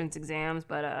entrance exams,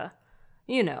 but I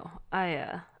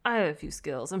have a few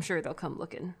skills. I'm sure they'll come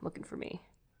looking for me.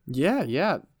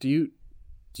 Yeah. Do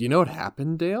you know what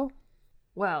happened, Dale?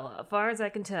 Well, as far as I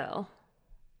can tell,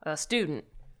 a student.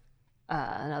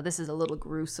 Now this is a little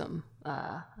gruesome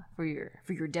for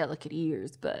your delicate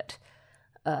ears, but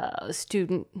a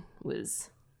student was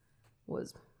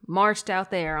marched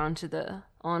out there onto the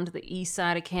east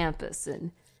side of campus,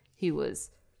 and he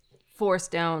was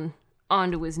forced down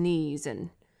onto his knees and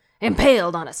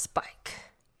impaled on a spike.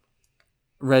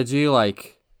 Reggie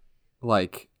like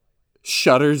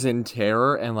shudders in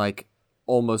terror and like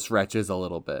almost retches a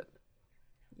little bit.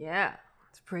 Yeah,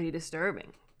 it's pretty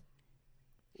disturbing.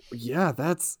 Yeah,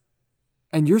 that's...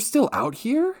 And you're still out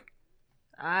here?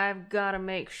 I've got to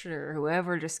make sure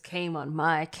whoever just came on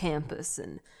my campus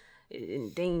and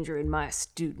endangering my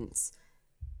students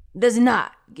does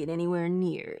not get anywhere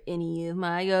near any of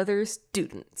my other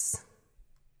students.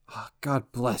 Oh,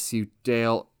 God bless you,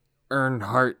 Dale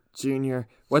Earnhardt Jr.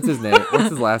 What's his name? What's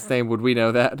his last name? Would we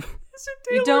know that?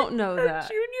 You don't know that.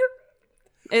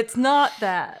 Jr.? It's not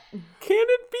that. Can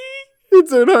it be?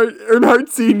 It's Earnhardt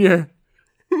Sr.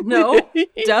 No,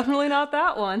 definitely not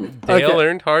that one. Dale Okay.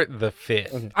 Earnhardt the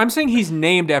Fifth. I'm saying he's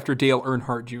named after Dale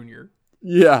Earnhardt Jr.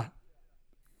 Yeah.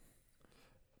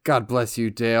 God bless you,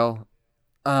 Dale.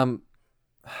 Do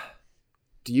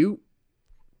you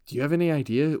have any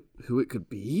idea who it could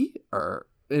be? Or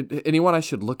anyone I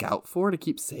should look out for to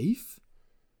keep safe?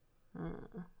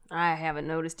 I haven't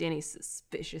noticed any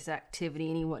suspicious activity,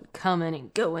 anyone coming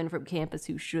and going from campus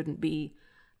who shouldn't be.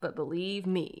 But believe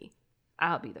me,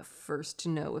 I'll be the first to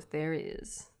know if there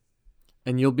is.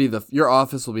 And your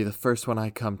office will be the first one I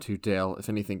come to, Dale, if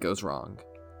anything goes wrong.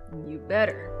 You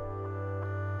better.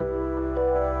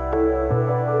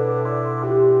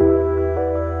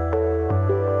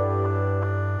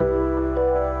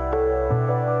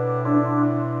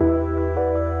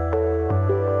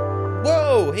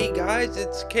 Whoa, hey guys,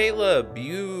 it's Caleb.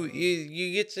 You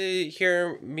get to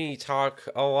hear me talk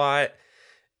a lot,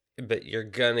 but you're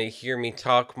gonna hear me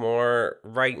talk more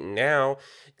right now.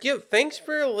 Yeah, thanks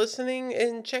for listening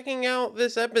and checking out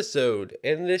this episode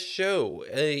and this show.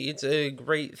 It's a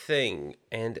great thing,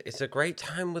 and it's a great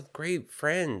time with great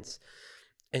friends.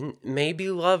 And maybe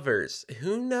lovers,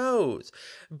 who knows?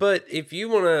 But if you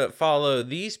want to follow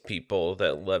these people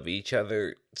that love each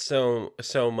other so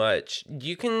much,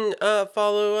 you can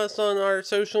follow us on our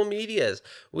social medias.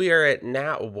 We are at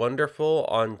Nat Wonderful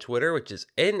on Twitter, which is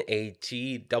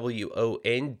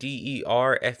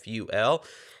NATWONDERFUL.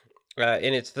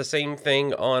 And it's the same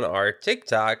thing on our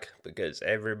TikTok, because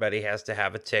everybody has to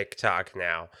have a TikTok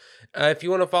now. If you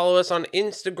want to follow us on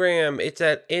Instagram, it's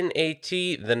at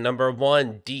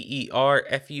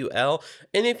NAT1DERFUL.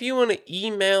 And if you want to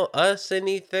email us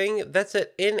anything, that's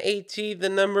at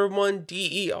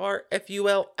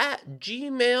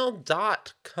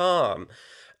NAT1DERFUL@gmail.com.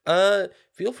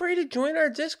 Feel free to join our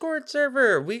Discord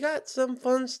server. We got some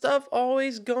fun stuff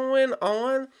always going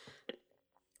on.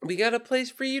 We got a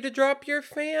place for you to drop your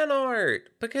fan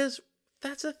art, because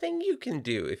that's a thing you can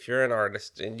do if you're an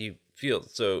artist and you feel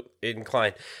so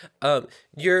inclined.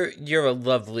 You're a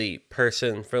lovely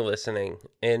person for listening,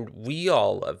 and we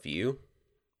all love you.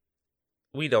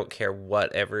 We don't care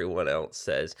what everyone else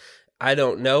says. I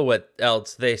don't know what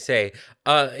else they say.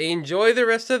 Enjoy the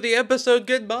rest of the episode.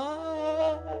 Goodbye.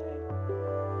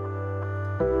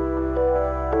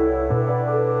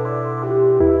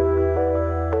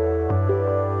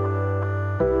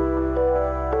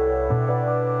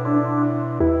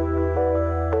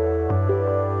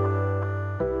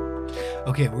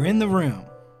 Okay, we're in the room.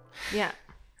 Yeah.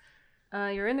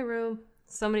 You're in the room.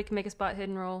 Somebody can make a spot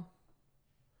hidden roll.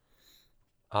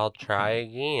 I'll try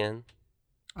again.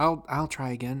 I'll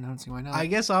try again. I don't see why not. I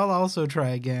guess I'll also try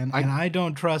again, and I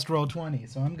don't trust Roll20,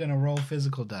 so I'm gonna roll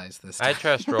physical dice this time. I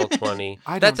trust Roll20.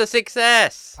 I That's don't- a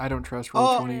success. I don't trust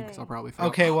Roll20 because I'll probably fail.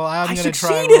 Okay, well I'm I gonna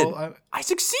succeeded! try roll. I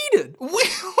succeeded! That's 3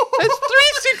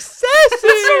 successes. That's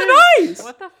so nice!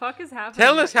 What the fuck is happening?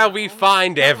 Tell us how we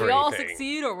find Did we all everything.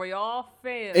 succeed or we all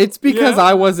fail? It's because Yeah.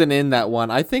 I wasn't in that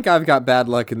one. I think I've got bad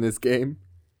luck in this game.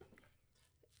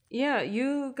 Yeah,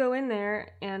 you go in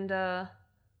there and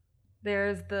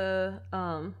there's the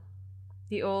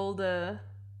old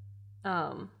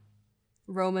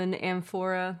Roman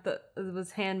amphora that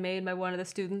was handmade by one of the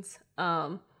students.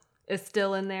 Is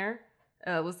still in there.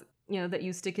 Was that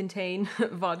used to contain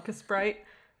vodka Sprite.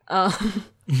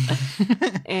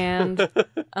 And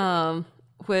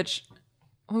which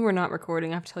when we're not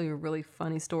recording, I have to tell you a really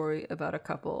funny story about a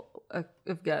couple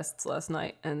of guests last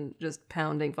night and just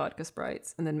pounding vodka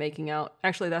Sprites and then making out.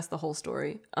 Actually, that's the whole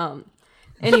story.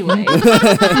 Anyway.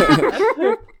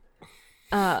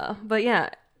 But yeah,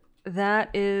 that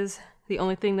is the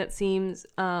only thing that seems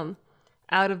out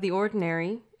of the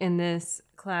ordinary in this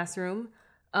classroom.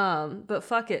 But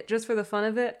fuck it, just for the fun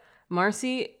of it,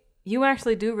 Marcy, you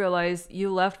actually do realize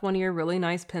you left one of your really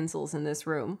nice pencils in this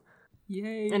room.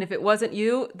 Yay. And if it wasn't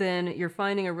you, then you're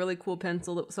finding a really cool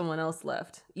pencil that someone else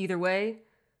left. Either way,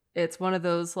 it's one of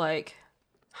those like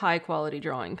high quality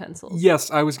drawing pencils.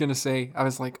 Yes, I was going to say, I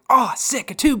was like, oh,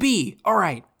 sick, a 2B. All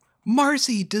right.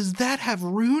 Marcy, does that have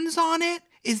runes on it?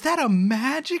 Is that a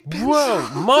magic pencil? Whoa,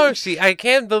 Marcy, I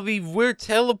can't believe we're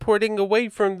teleporting away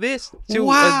from this to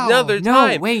Wow. another No,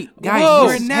 time. wait, guys. Whoa,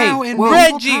 We're now hey, in whoa.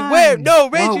 medieval Reggie, where? times. No,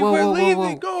 Reggie, whoa, we're whoa, whoa, leaving.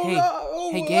 whoa. Go, Hey. oh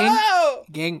Hey, gang. Whoa!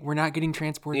 Gang, we're not getting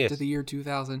transported Yes. to the year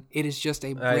 2000. It is just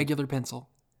a regular pencil,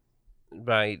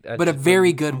 Right. but a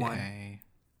very good one. Okay.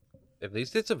 At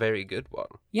least it's a very good one.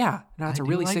 Yeah, no, it's I a do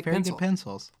really like sick very pencil. good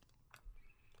pencils.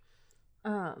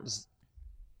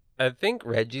 I think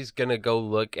Reggie's gonna go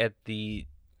look at the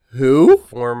Who?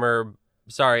 former.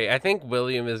 Sorry, I think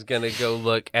William is gonna go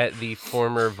look at the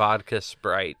former vodka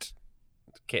Sprite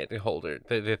candy holder.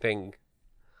 The thing.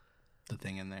 The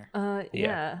thing in there.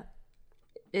 Yeah.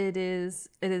 It is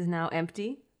now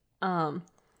empty.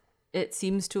 It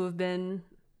seems to have been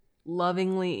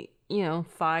lovingly,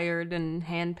 fired and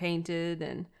hand painted,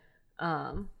 and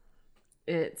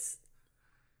it's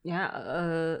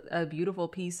a beautiful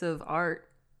piece of art.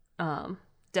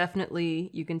 Definitely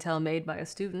you can tell made by a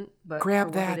student, but Grab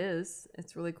for that. what it is,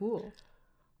 it's really cool.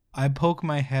 I poke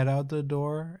my head out the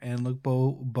door and look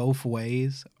both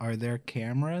ways. Are there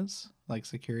cameras, like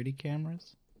security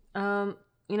cameras?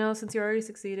 Since you already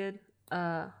succeeded,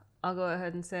 I'll go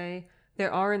ahead and say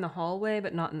there are in the hallway,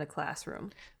 but not in the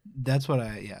classroom. That's what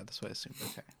I assumed.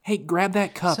 Okay. Hey, grab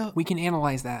that cup. So- We can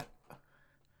analyze that.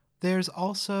 There's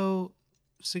also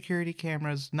security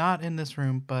cameras, not in this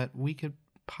room, but we could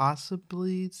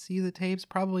possibly see the tapes.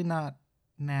 Probably not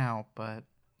now, but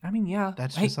I mean, yeah.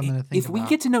 That's just something to think If we about.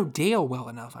 get to know Dale well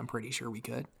enough, I'm pretty sure we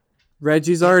could.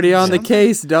 Reggie's already on the Sounds-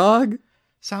 case, dog.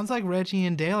 sounds like Reggie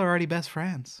and Dale are already best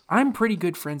friends. I'm pretty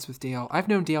good friends with Dale. I've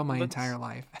known Dale my entire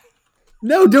life.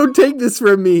 No, don't take this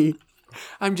from me.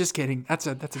 I'm just kidding. That's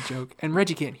a joke. And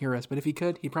Reggie can't hear us, but if he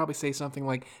could, he'd probably say something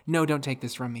like, "No, don't take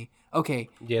this from me." Okay.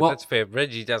 Yeah, well, that's fair.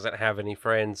 Reggie doesn't have any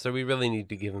friends, so we really need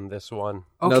to give him this one.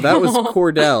 okay. No, that was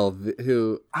Cordell,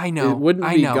 who I know. it wouldn't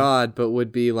I be know. God, but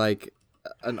would be like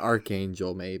an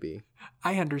archangel, maybe.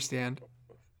 I understand.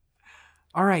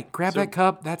 All right, grab that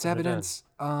cup. That's we're done. evidence.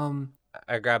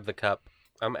 I grabbed the cup.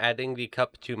 I'm adding the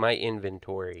cup to my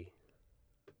inventory.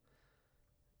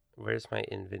 Where's my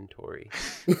inventory?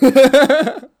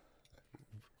 It's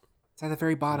at the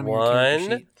very bottom of your character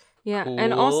One. sheet. Yeah,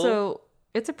 and Cool. also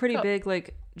it's a pretty Cup.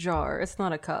 big jar. It's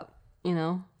not a cup,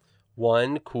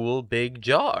 One cool big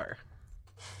jar.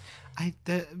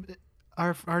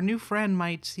 Our new friend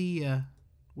might see you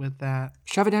with that.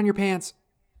 Shove it down your pants.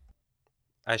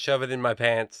 I shove it in my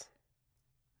pants.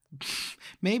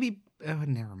 Maybe. Oh,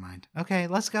 never mind. Okay,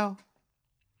 let's go.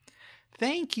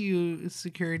 Thank you,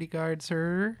 security guard,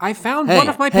 sir. I found Hey, one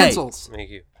of my hey. pencils. Thank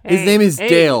you. His name is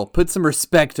Dale. Put some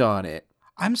respect on it.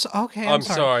 I'm so okay. I'm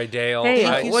sorry, Dale. Hey,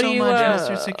 Thank you what so do you, much, uh,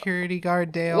 Mr. Security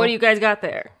Guard Dale. What do you guys got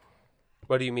there?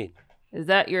 What do you mean? Is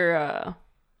that your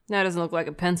that doesn't look like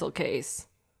a pencil case.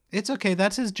 It's okay.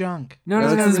 That's his junk. No,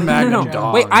 That's his Magnum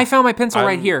dog. Wait, I found my pencil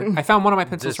right I'm here. I found one of my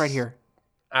pencils just- right here.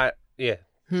 Yeah.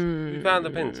 We found the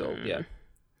pencil. Yeah.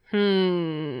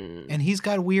 And he's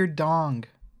got weird dong.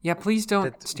 Yeah, please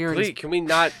don't stare at Please, his... can we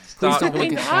not Please stop? don't Can we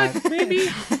look at not? that. Maybe.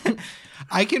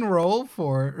 I can roll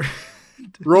for.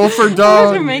 Roll for I'm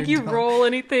dog. gonna make you roll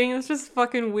anything. It's just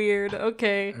fucking weird.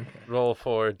 Okay. Roll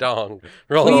for dong.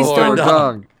 Roll Please for don't.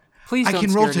 dong. Dog. Please I don't can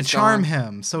stare roll at to his charm dog.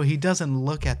 him so he doesn't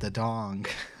look at the dong.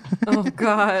 Oh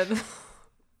God.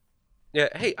 Yeah.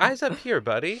 Hey, eyes up here,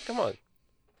 buddy. Come on.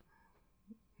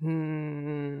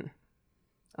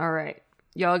 All right.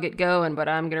 Y'all get going, but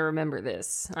I'm gonna remember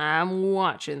this. I'm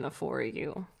watching the four of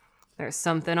you. There's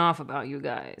something off about you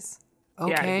guys. Get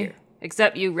outta Okay. here.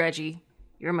 Except you, Reggie.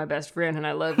 You're my best friend, and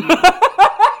I love you.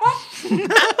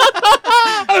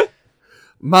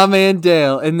 My man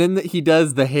Dale. And then he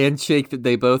does the handshake that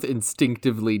they both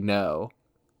instinctively know.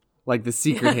 Like the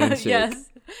secret handshake. Yes,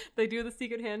 they do the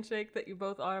secret handshake that you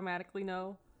both automatically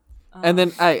know. And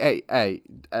then,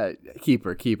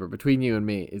 keeper, between you and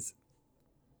me, is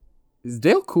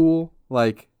Dale cool?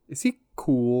 Like, is he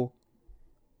cool?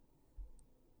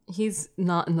 He's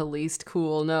not in the least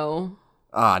cool. No,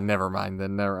 Ah, never mind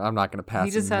then. I'm not gonna pass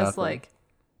he just him has nothing.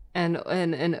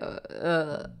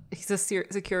 he's a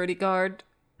security guard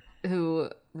who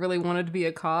really wanted to be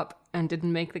a cop and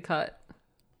didn't make the cut.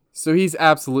 So he's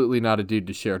absolutely not a dude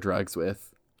to share drugs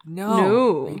with.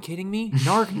 No. Are you kidding me?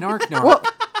 Narc, narc, narc.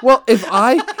 Well, if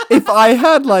I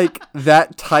had like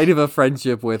that tight of a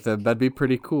friendship with him, that'd be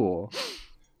pretty cool.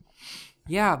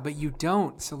 Yeah, but you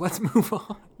don't, so let's move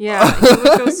on. Yeah, he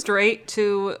would go straight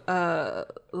to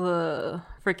the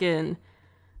freaking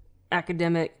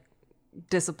academic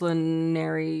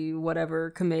disciplinary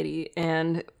whatever committee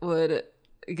and would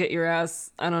get your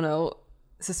ass, I don't know,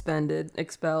 suspended,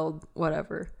 expelled,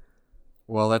 whatever.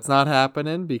 Well, that's not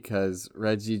happening because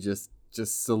Reggie just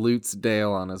salutes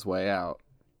Dale on his way out.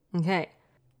 Okay.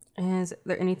 Is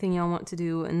there anything y'all want to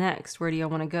do next? Where do y'all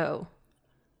want to go?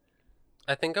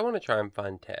 I think I want to try and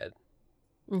find Ted.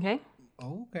 Okay.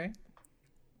 Oh, okay.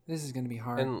 This is gonna be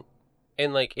hard.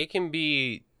 And like it can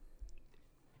be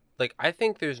like I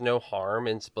think there's no harm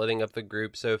in splitting up the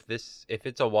group. So if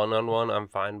it's a one-on-one, I'm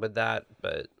fine with that.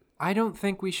 But I don't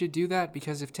think we should do that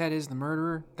because if Ted is the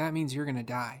murderer, that means you're gonna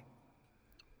die.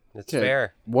 it's Okay,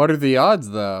 fair. what are the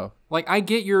odds, though? Like I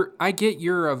get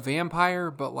you're a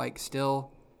vampire, but like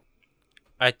still.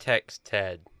 I text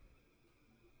Ted.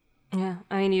 Yeah,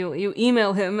 I mean, you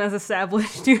email him as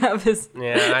established. You have his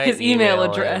his email email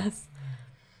him. address.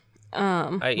 I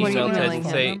what are you email Ted emailing and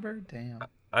him? say, Number? Damn.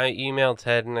 I email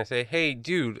Ted and I say, hey,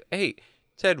 dude, hey,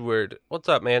 Tedward, what's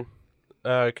up, man?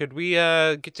 Could we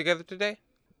get together today?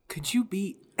 Could you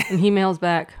be? And he mails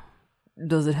back,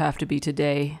 does it have to be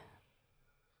today?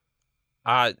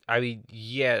 I mean,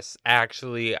 yes,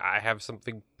 actually, I have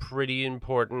something pretty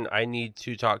important I need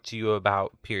to talk to you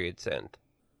about, period, send.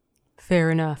 Fair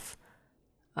enough.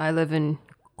 I live in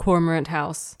Cormorant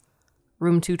House,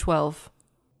 room 212.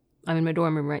 I'm in my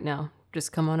dorm room right now.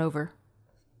 Just come on over.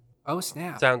 Oh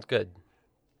snap! Sounds good.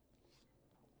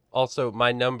 Also,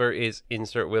 my number is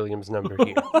insert William's number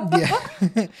here.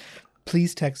 Yeah.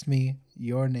 Please text me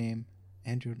your name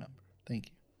and your number. Thank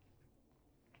you.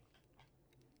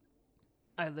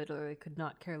 I literally could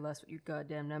not care less what your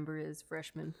goddamn number is,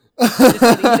 freshman. Just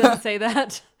kidding, he doesn't say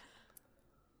that.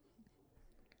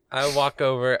 I walk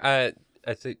over. I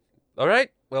say, all right,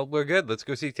 well, we're good. Let's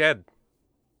go see Ted.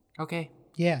 Okay.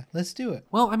 Yeah, let's do it.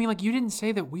 Well, I mean, like you didn't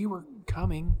say that we were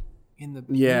coming in the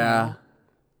Yeah. email.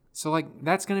 So like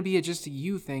that's gonna be just a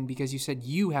you thing because you said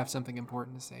you have something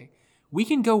important to say. We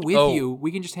can go with Oh, you.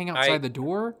 We can just hang outside the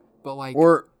door. But like,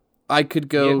 Or I could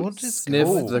go Yeah, we'll just sniff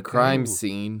go. the crime Ooh.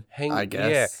 scene, Hang, I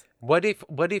guess. Yeah. What if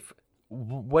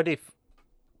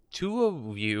two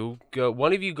of you go?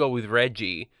 One of you go with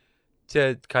Reggie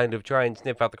to kind of try and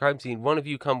sniff out the crime scene. One of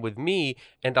you come with me,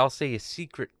 and I'll say a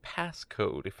secret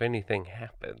passcode if anything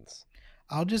happens.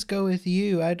 I'll just go with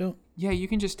you. yeah, you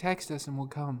can just text us and we'll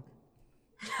come.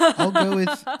 I'll go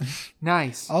with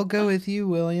Nice. I'll go with you,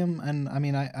 William. And I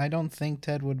mean, I don't think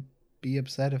Ted would be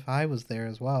upset if I was there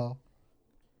as well.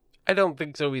 I don't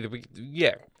think so either.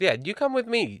 Yeah, you come with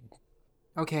me.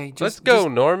 Okay. Let's go,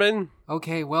 Norman.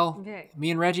 Okay. Well, Okay. me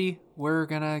and Reggie, we're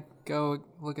gonna go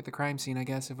look at the crime scene. I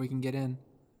guess if we can get in.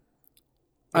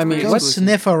 I mean, pretty Go exclusive.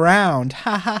 sniff around.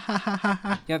 Ha ha ha ha ha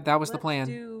ha. Yeah, that was the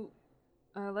plan.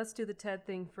 Let's do the Ted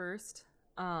thing first,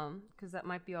 because that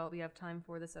might be all we have time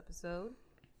for this episode.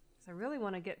 So I really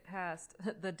want to get past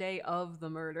the day of the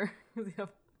murder. We have-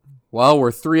 Well,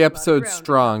 we're 3 episodes ground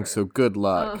strong, cover. so good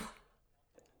luck.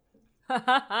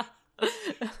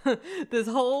 This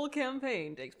whole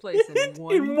campaign takes place in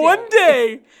one In day. one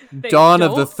day. They Dawn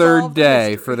of the don't solve third the day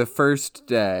mystery. for the first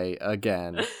day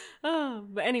again.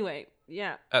 But anyway,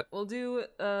 yeah, Uh, we'll do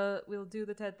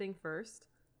the Ted thing first.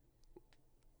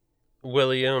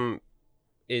 William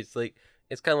is like,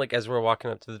 it's kind of like as we're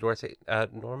walking up to the door, I say,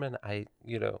 Norman,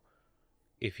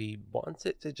 if he wants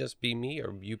it to just be me,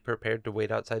 are you prepared to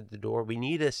wait outside the door? We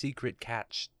need a secret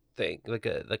catch thing, like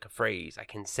a phrase I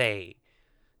can say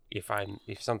if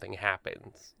something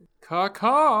happens.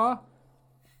 Caw.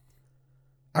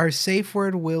 Our safe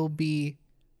word will be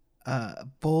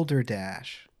Boulder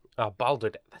Dash.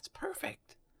 Balder, that's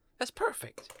perfect. That's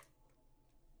perfect.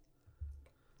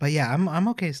 But yeah, I'm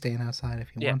okay staying outside if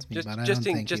he Yeah, wants me. just but I just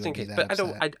don't in think just he in would be case. that But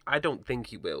upset. I don't think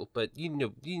he will. But you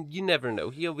never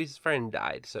know. His friend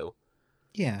died, so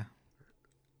Yeah.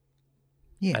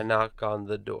 Yeah. I knock on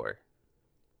the door.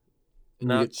 And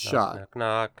you get shot. Knock,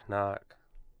 knock, knock.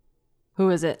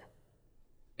 Who is it?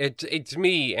 It's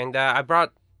me, and I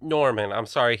brought Norman. I'm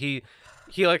sorry. He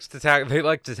likes to tag. They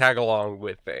like to tag along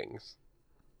with things.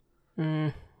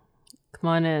 Come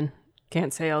on in.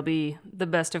 Can't say I'll be the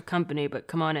best of company, but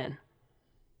come on in.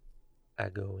 I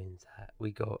go inside.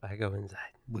 I go inside.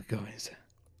 We're going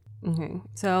to. Okay.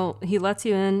 So he lets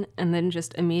you in and then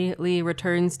just immediately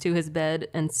returns to his bed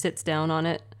and sits down on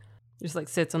it. Just like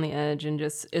sits on the edge and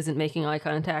just isn't making eye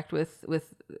contact with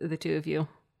the two of you.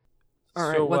 All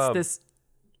right, So, what's this?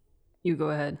 You go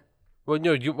ahead. Well,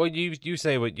 no, you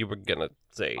say what you were gonna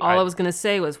say. All I was going to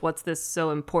say was, what's this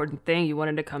so important thing you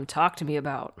wanted to come talk to me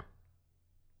about?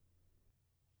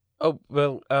 Oh,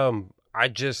 well, I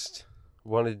just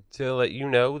wanted to let you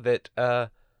know that that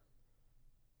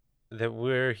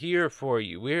we're here for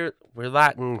you. We're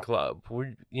Latin Club.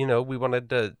 We wanted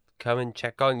to come and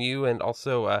check on you, and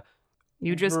also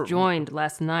You just joined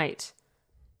last night.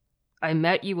 I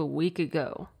met you a week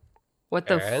ago. What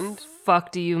the And?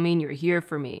 fuck do you mean you're here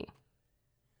for me?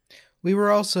 We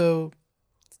were also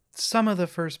some of the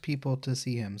first people to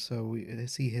see him, so we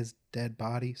see his dead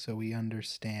body, so we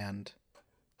understand.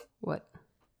 What?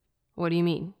 What do you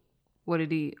mean? What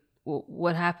did he...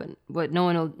 what happened? But no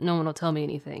one will tell me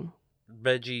anything.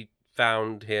 Reggie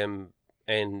found him,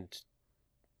 and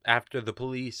after the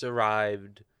police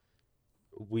arrived,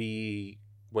 we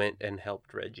went and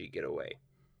helped Reggie get away.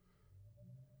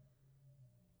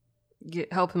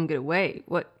 Help him get away.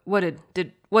 What did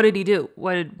he do?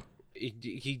 What did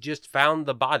He just found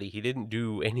the body. He didn't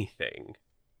do anything.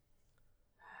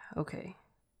 Okay.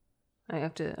 I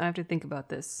have to think about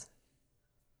this.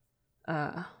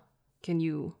 Can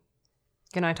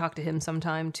I talk to him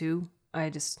sometime too?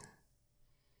 I'm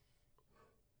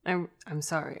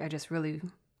sorry.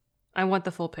 I want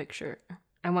the full picture.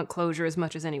 I want closure as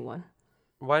much as anyone.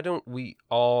 Why don't we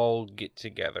all get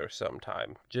together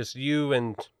sometime? Just you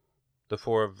and the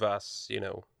four of us,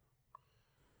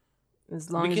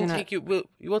 As long We as can you're take you.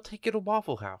 We'll take you to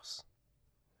Waffle House.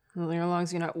 as long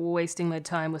as you're not wasting my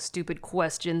time with stupid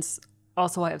questions.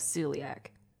 Also, I have celiac.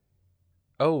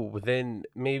 Oh, then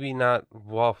maybe not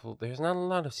Waffle. There's not a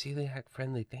lot of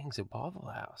celiac-friendly things at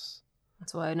Waffle House.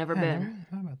 That's why I've never Yeah, I been. never really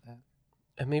thought about that.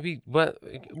 And maybe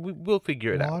we'll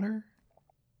figure it out. Water?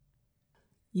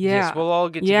 Yeah. Yes, we'll all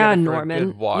get yeah, together for Norman. a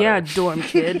good water. Yeah, dorm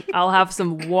kid. I'll have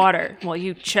some water while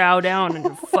you chow down on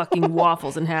your fucking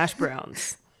waffles and hash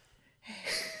browns.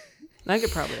 I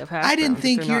could probably have hash browns. I didn't if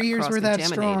think they're your not ears were that strong,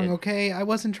 cross-contaminated. okay? I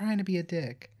wasn't trying to be a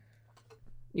dick.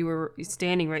 You were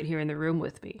standing right here in the room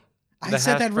with me. I The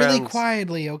said hash that really browns-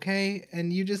 quietly, okay?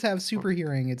 And you just have super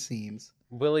hearing, it seems.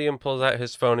 William pulls out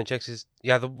his phone and checks his.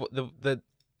 Yeah, the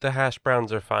hash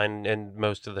browns are fine, and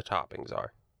most of the toppings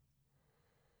are.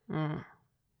 Mm.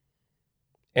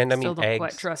 And I Still mean don't eggs.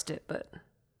 quite trust it, but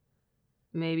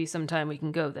maybe sometime we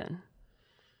can go then.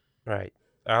 Right.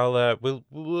 I'll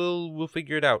we'll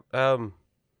figure it out.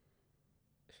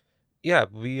 Yeah,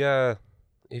 we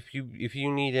if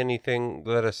you need anything,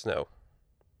 let us know.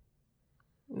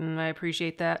 I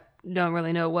appreciate that. Don't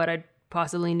really know what I'd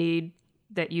possibly need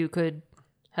that you could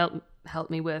help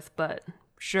me with, but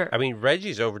sure. I mean,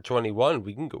 Reggie's over 21.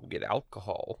 We can go get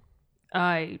alcohol.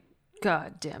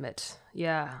 God damn it.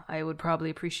 Yeah, I would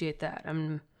probably appreciate that.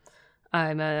 I'm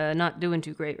not doing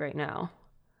too great right now.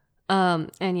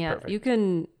 And yeah, Perfect. you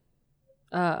can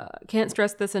can't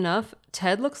stress this enough.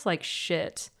 Ted looks like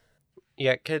shit.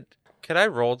 Yeah, could I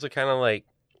roll to kind of like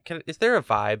is there a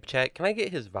vibe check? Can I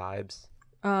get his vibes?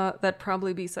 That'd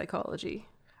probably be psychology.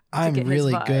 I'm get his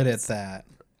really good at vibes. that.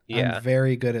 Yeah. I'm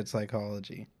very good at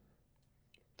psychology.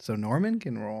 So Norman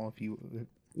can roll if you...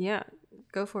 Yeah,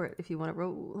 go for it if you want to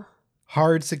roll.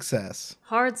 Hard success.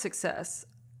 Hard success.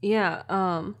 Yeah,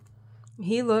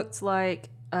 he looked like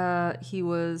he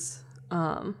was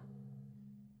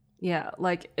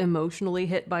like emotionally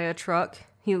hit by a truck.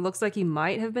 He looks like he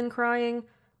might have been crying,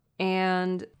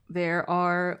 and there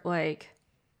are like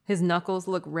his knuckles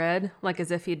look red, like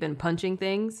as if he'd been punching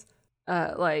things,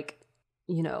 like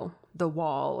the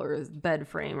wall or his bed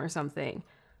frame or something.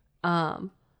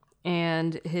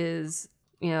 And his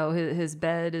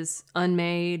bed is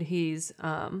unmade. He's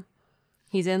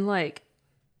in like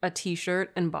a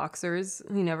t-shirt and boxers.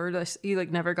 He never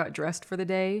got dressed for the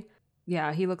day.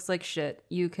 Yeah, he looks like shit.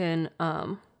 You can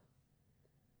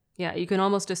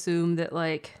almost assume that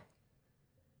like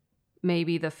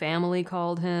maybe the family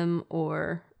called him,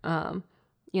 or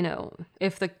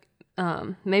if the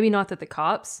maybe not that the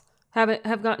cops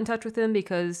have got in touch with him,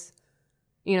 because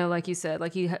like you said,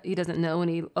 like he doesn't know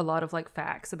a lot of like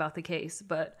facts about the case,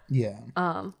 but Yeah.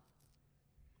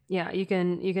 yeah, you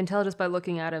can tell just by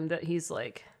looking at him that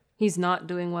he's not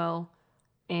doing well,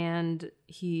 and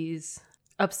he's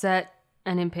upset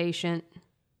and impatient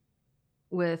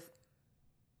with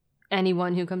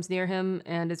anyone who comes near him,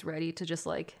 and is ready to just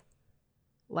like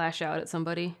lash out at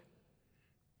somebody.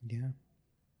 Yeah.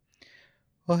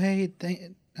 Well, hey,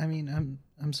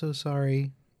 I'm so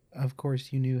sorry. Of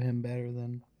course, you knew him better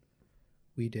than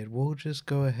we did. We'll just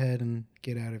go ahead and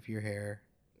get out of your hair.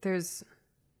 There's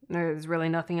really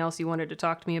nothing else you wanted to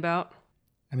talk to me about.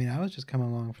 I mean, I was just coming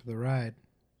along for the ride.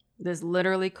 This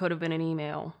literally could have been an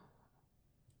email.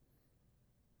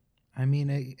 I mean,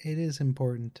 it is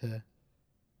important to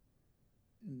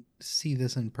see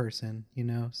this in person,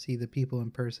 see the people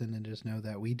in person and just know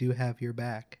that we do have your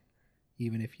back,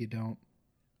 even if you don't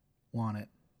want it.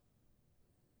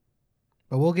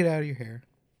 But we'll get out of your hair.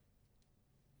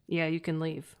 Yeah, you can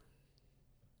leave.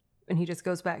 And he just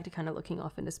goes back to kind of looking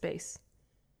off into space.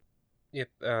 Yep.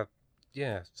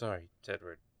 Yeah. Sorry,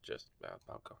 Edward. Just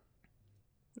I'll go.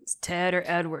 It's Ted or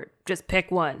Edward. Just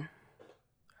pick one.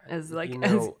 As like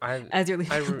as you're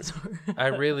leaving. I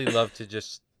really love to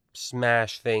just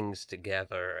smash things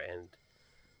together, and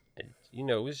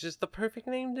it was just the perfect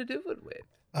name to do it with.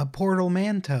 A portal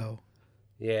manto.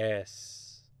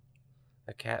 Yes.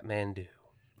 A Catmandu.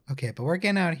 Okay, but we're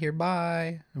getting out of here.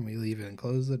 Bye. And we leave and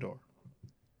close the door.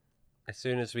 As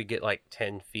soon as we get like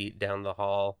 10 feet down the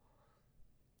hall,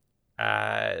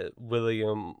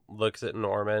 William looks at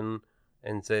Norman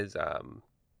and says,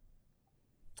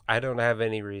 I don't have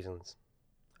any reasons.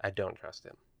 I don't trust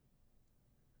him.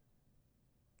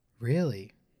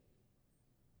 Really?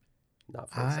 Not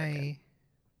for a second.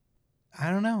 I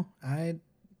don't know. I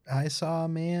saw a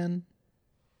man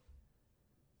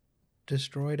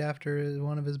destroyed after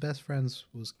one of his best friends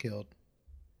was killed.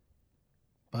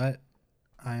 But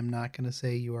I'm not going to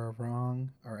say you are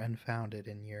wrong or unfounded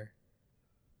in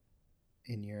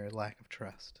your lack of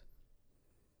trust.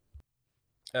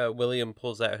 William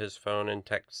pulls out his phone and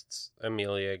texts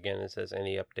Amelia again and says,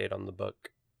 any update on the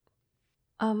book?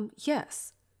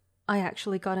 Yes. I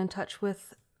actually got in touch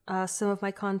with some of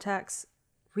my contacts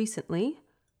recently.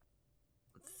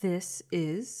 This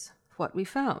is what we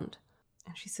found.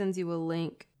 And she sends you a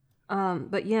link.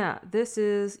 But yeah,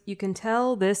 you can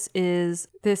tell this is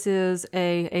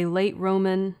a late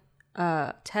Roman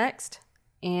text,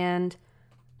 and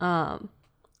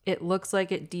it looks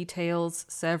like it details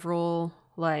several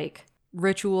like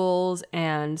rituals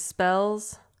and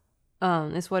spells.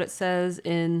 Is what it says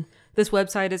in this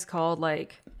website is called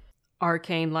like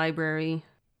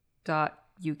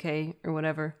arcanelibrary.uk or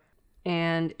whatever.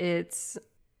 And it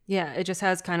just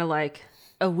has kind of like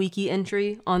a wiki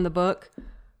entry on the book.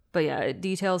 But yeah, it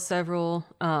details several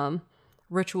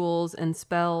rituals and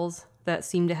spells that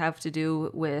seem to have to do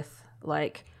with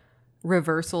like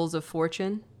reversals of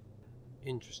fortune.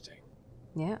 Interesting.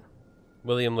 Yeah.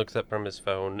 William looks up from his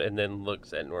phone and then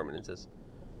looks at Norman and says,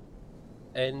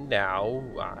 and now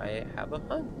I have a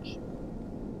hunch.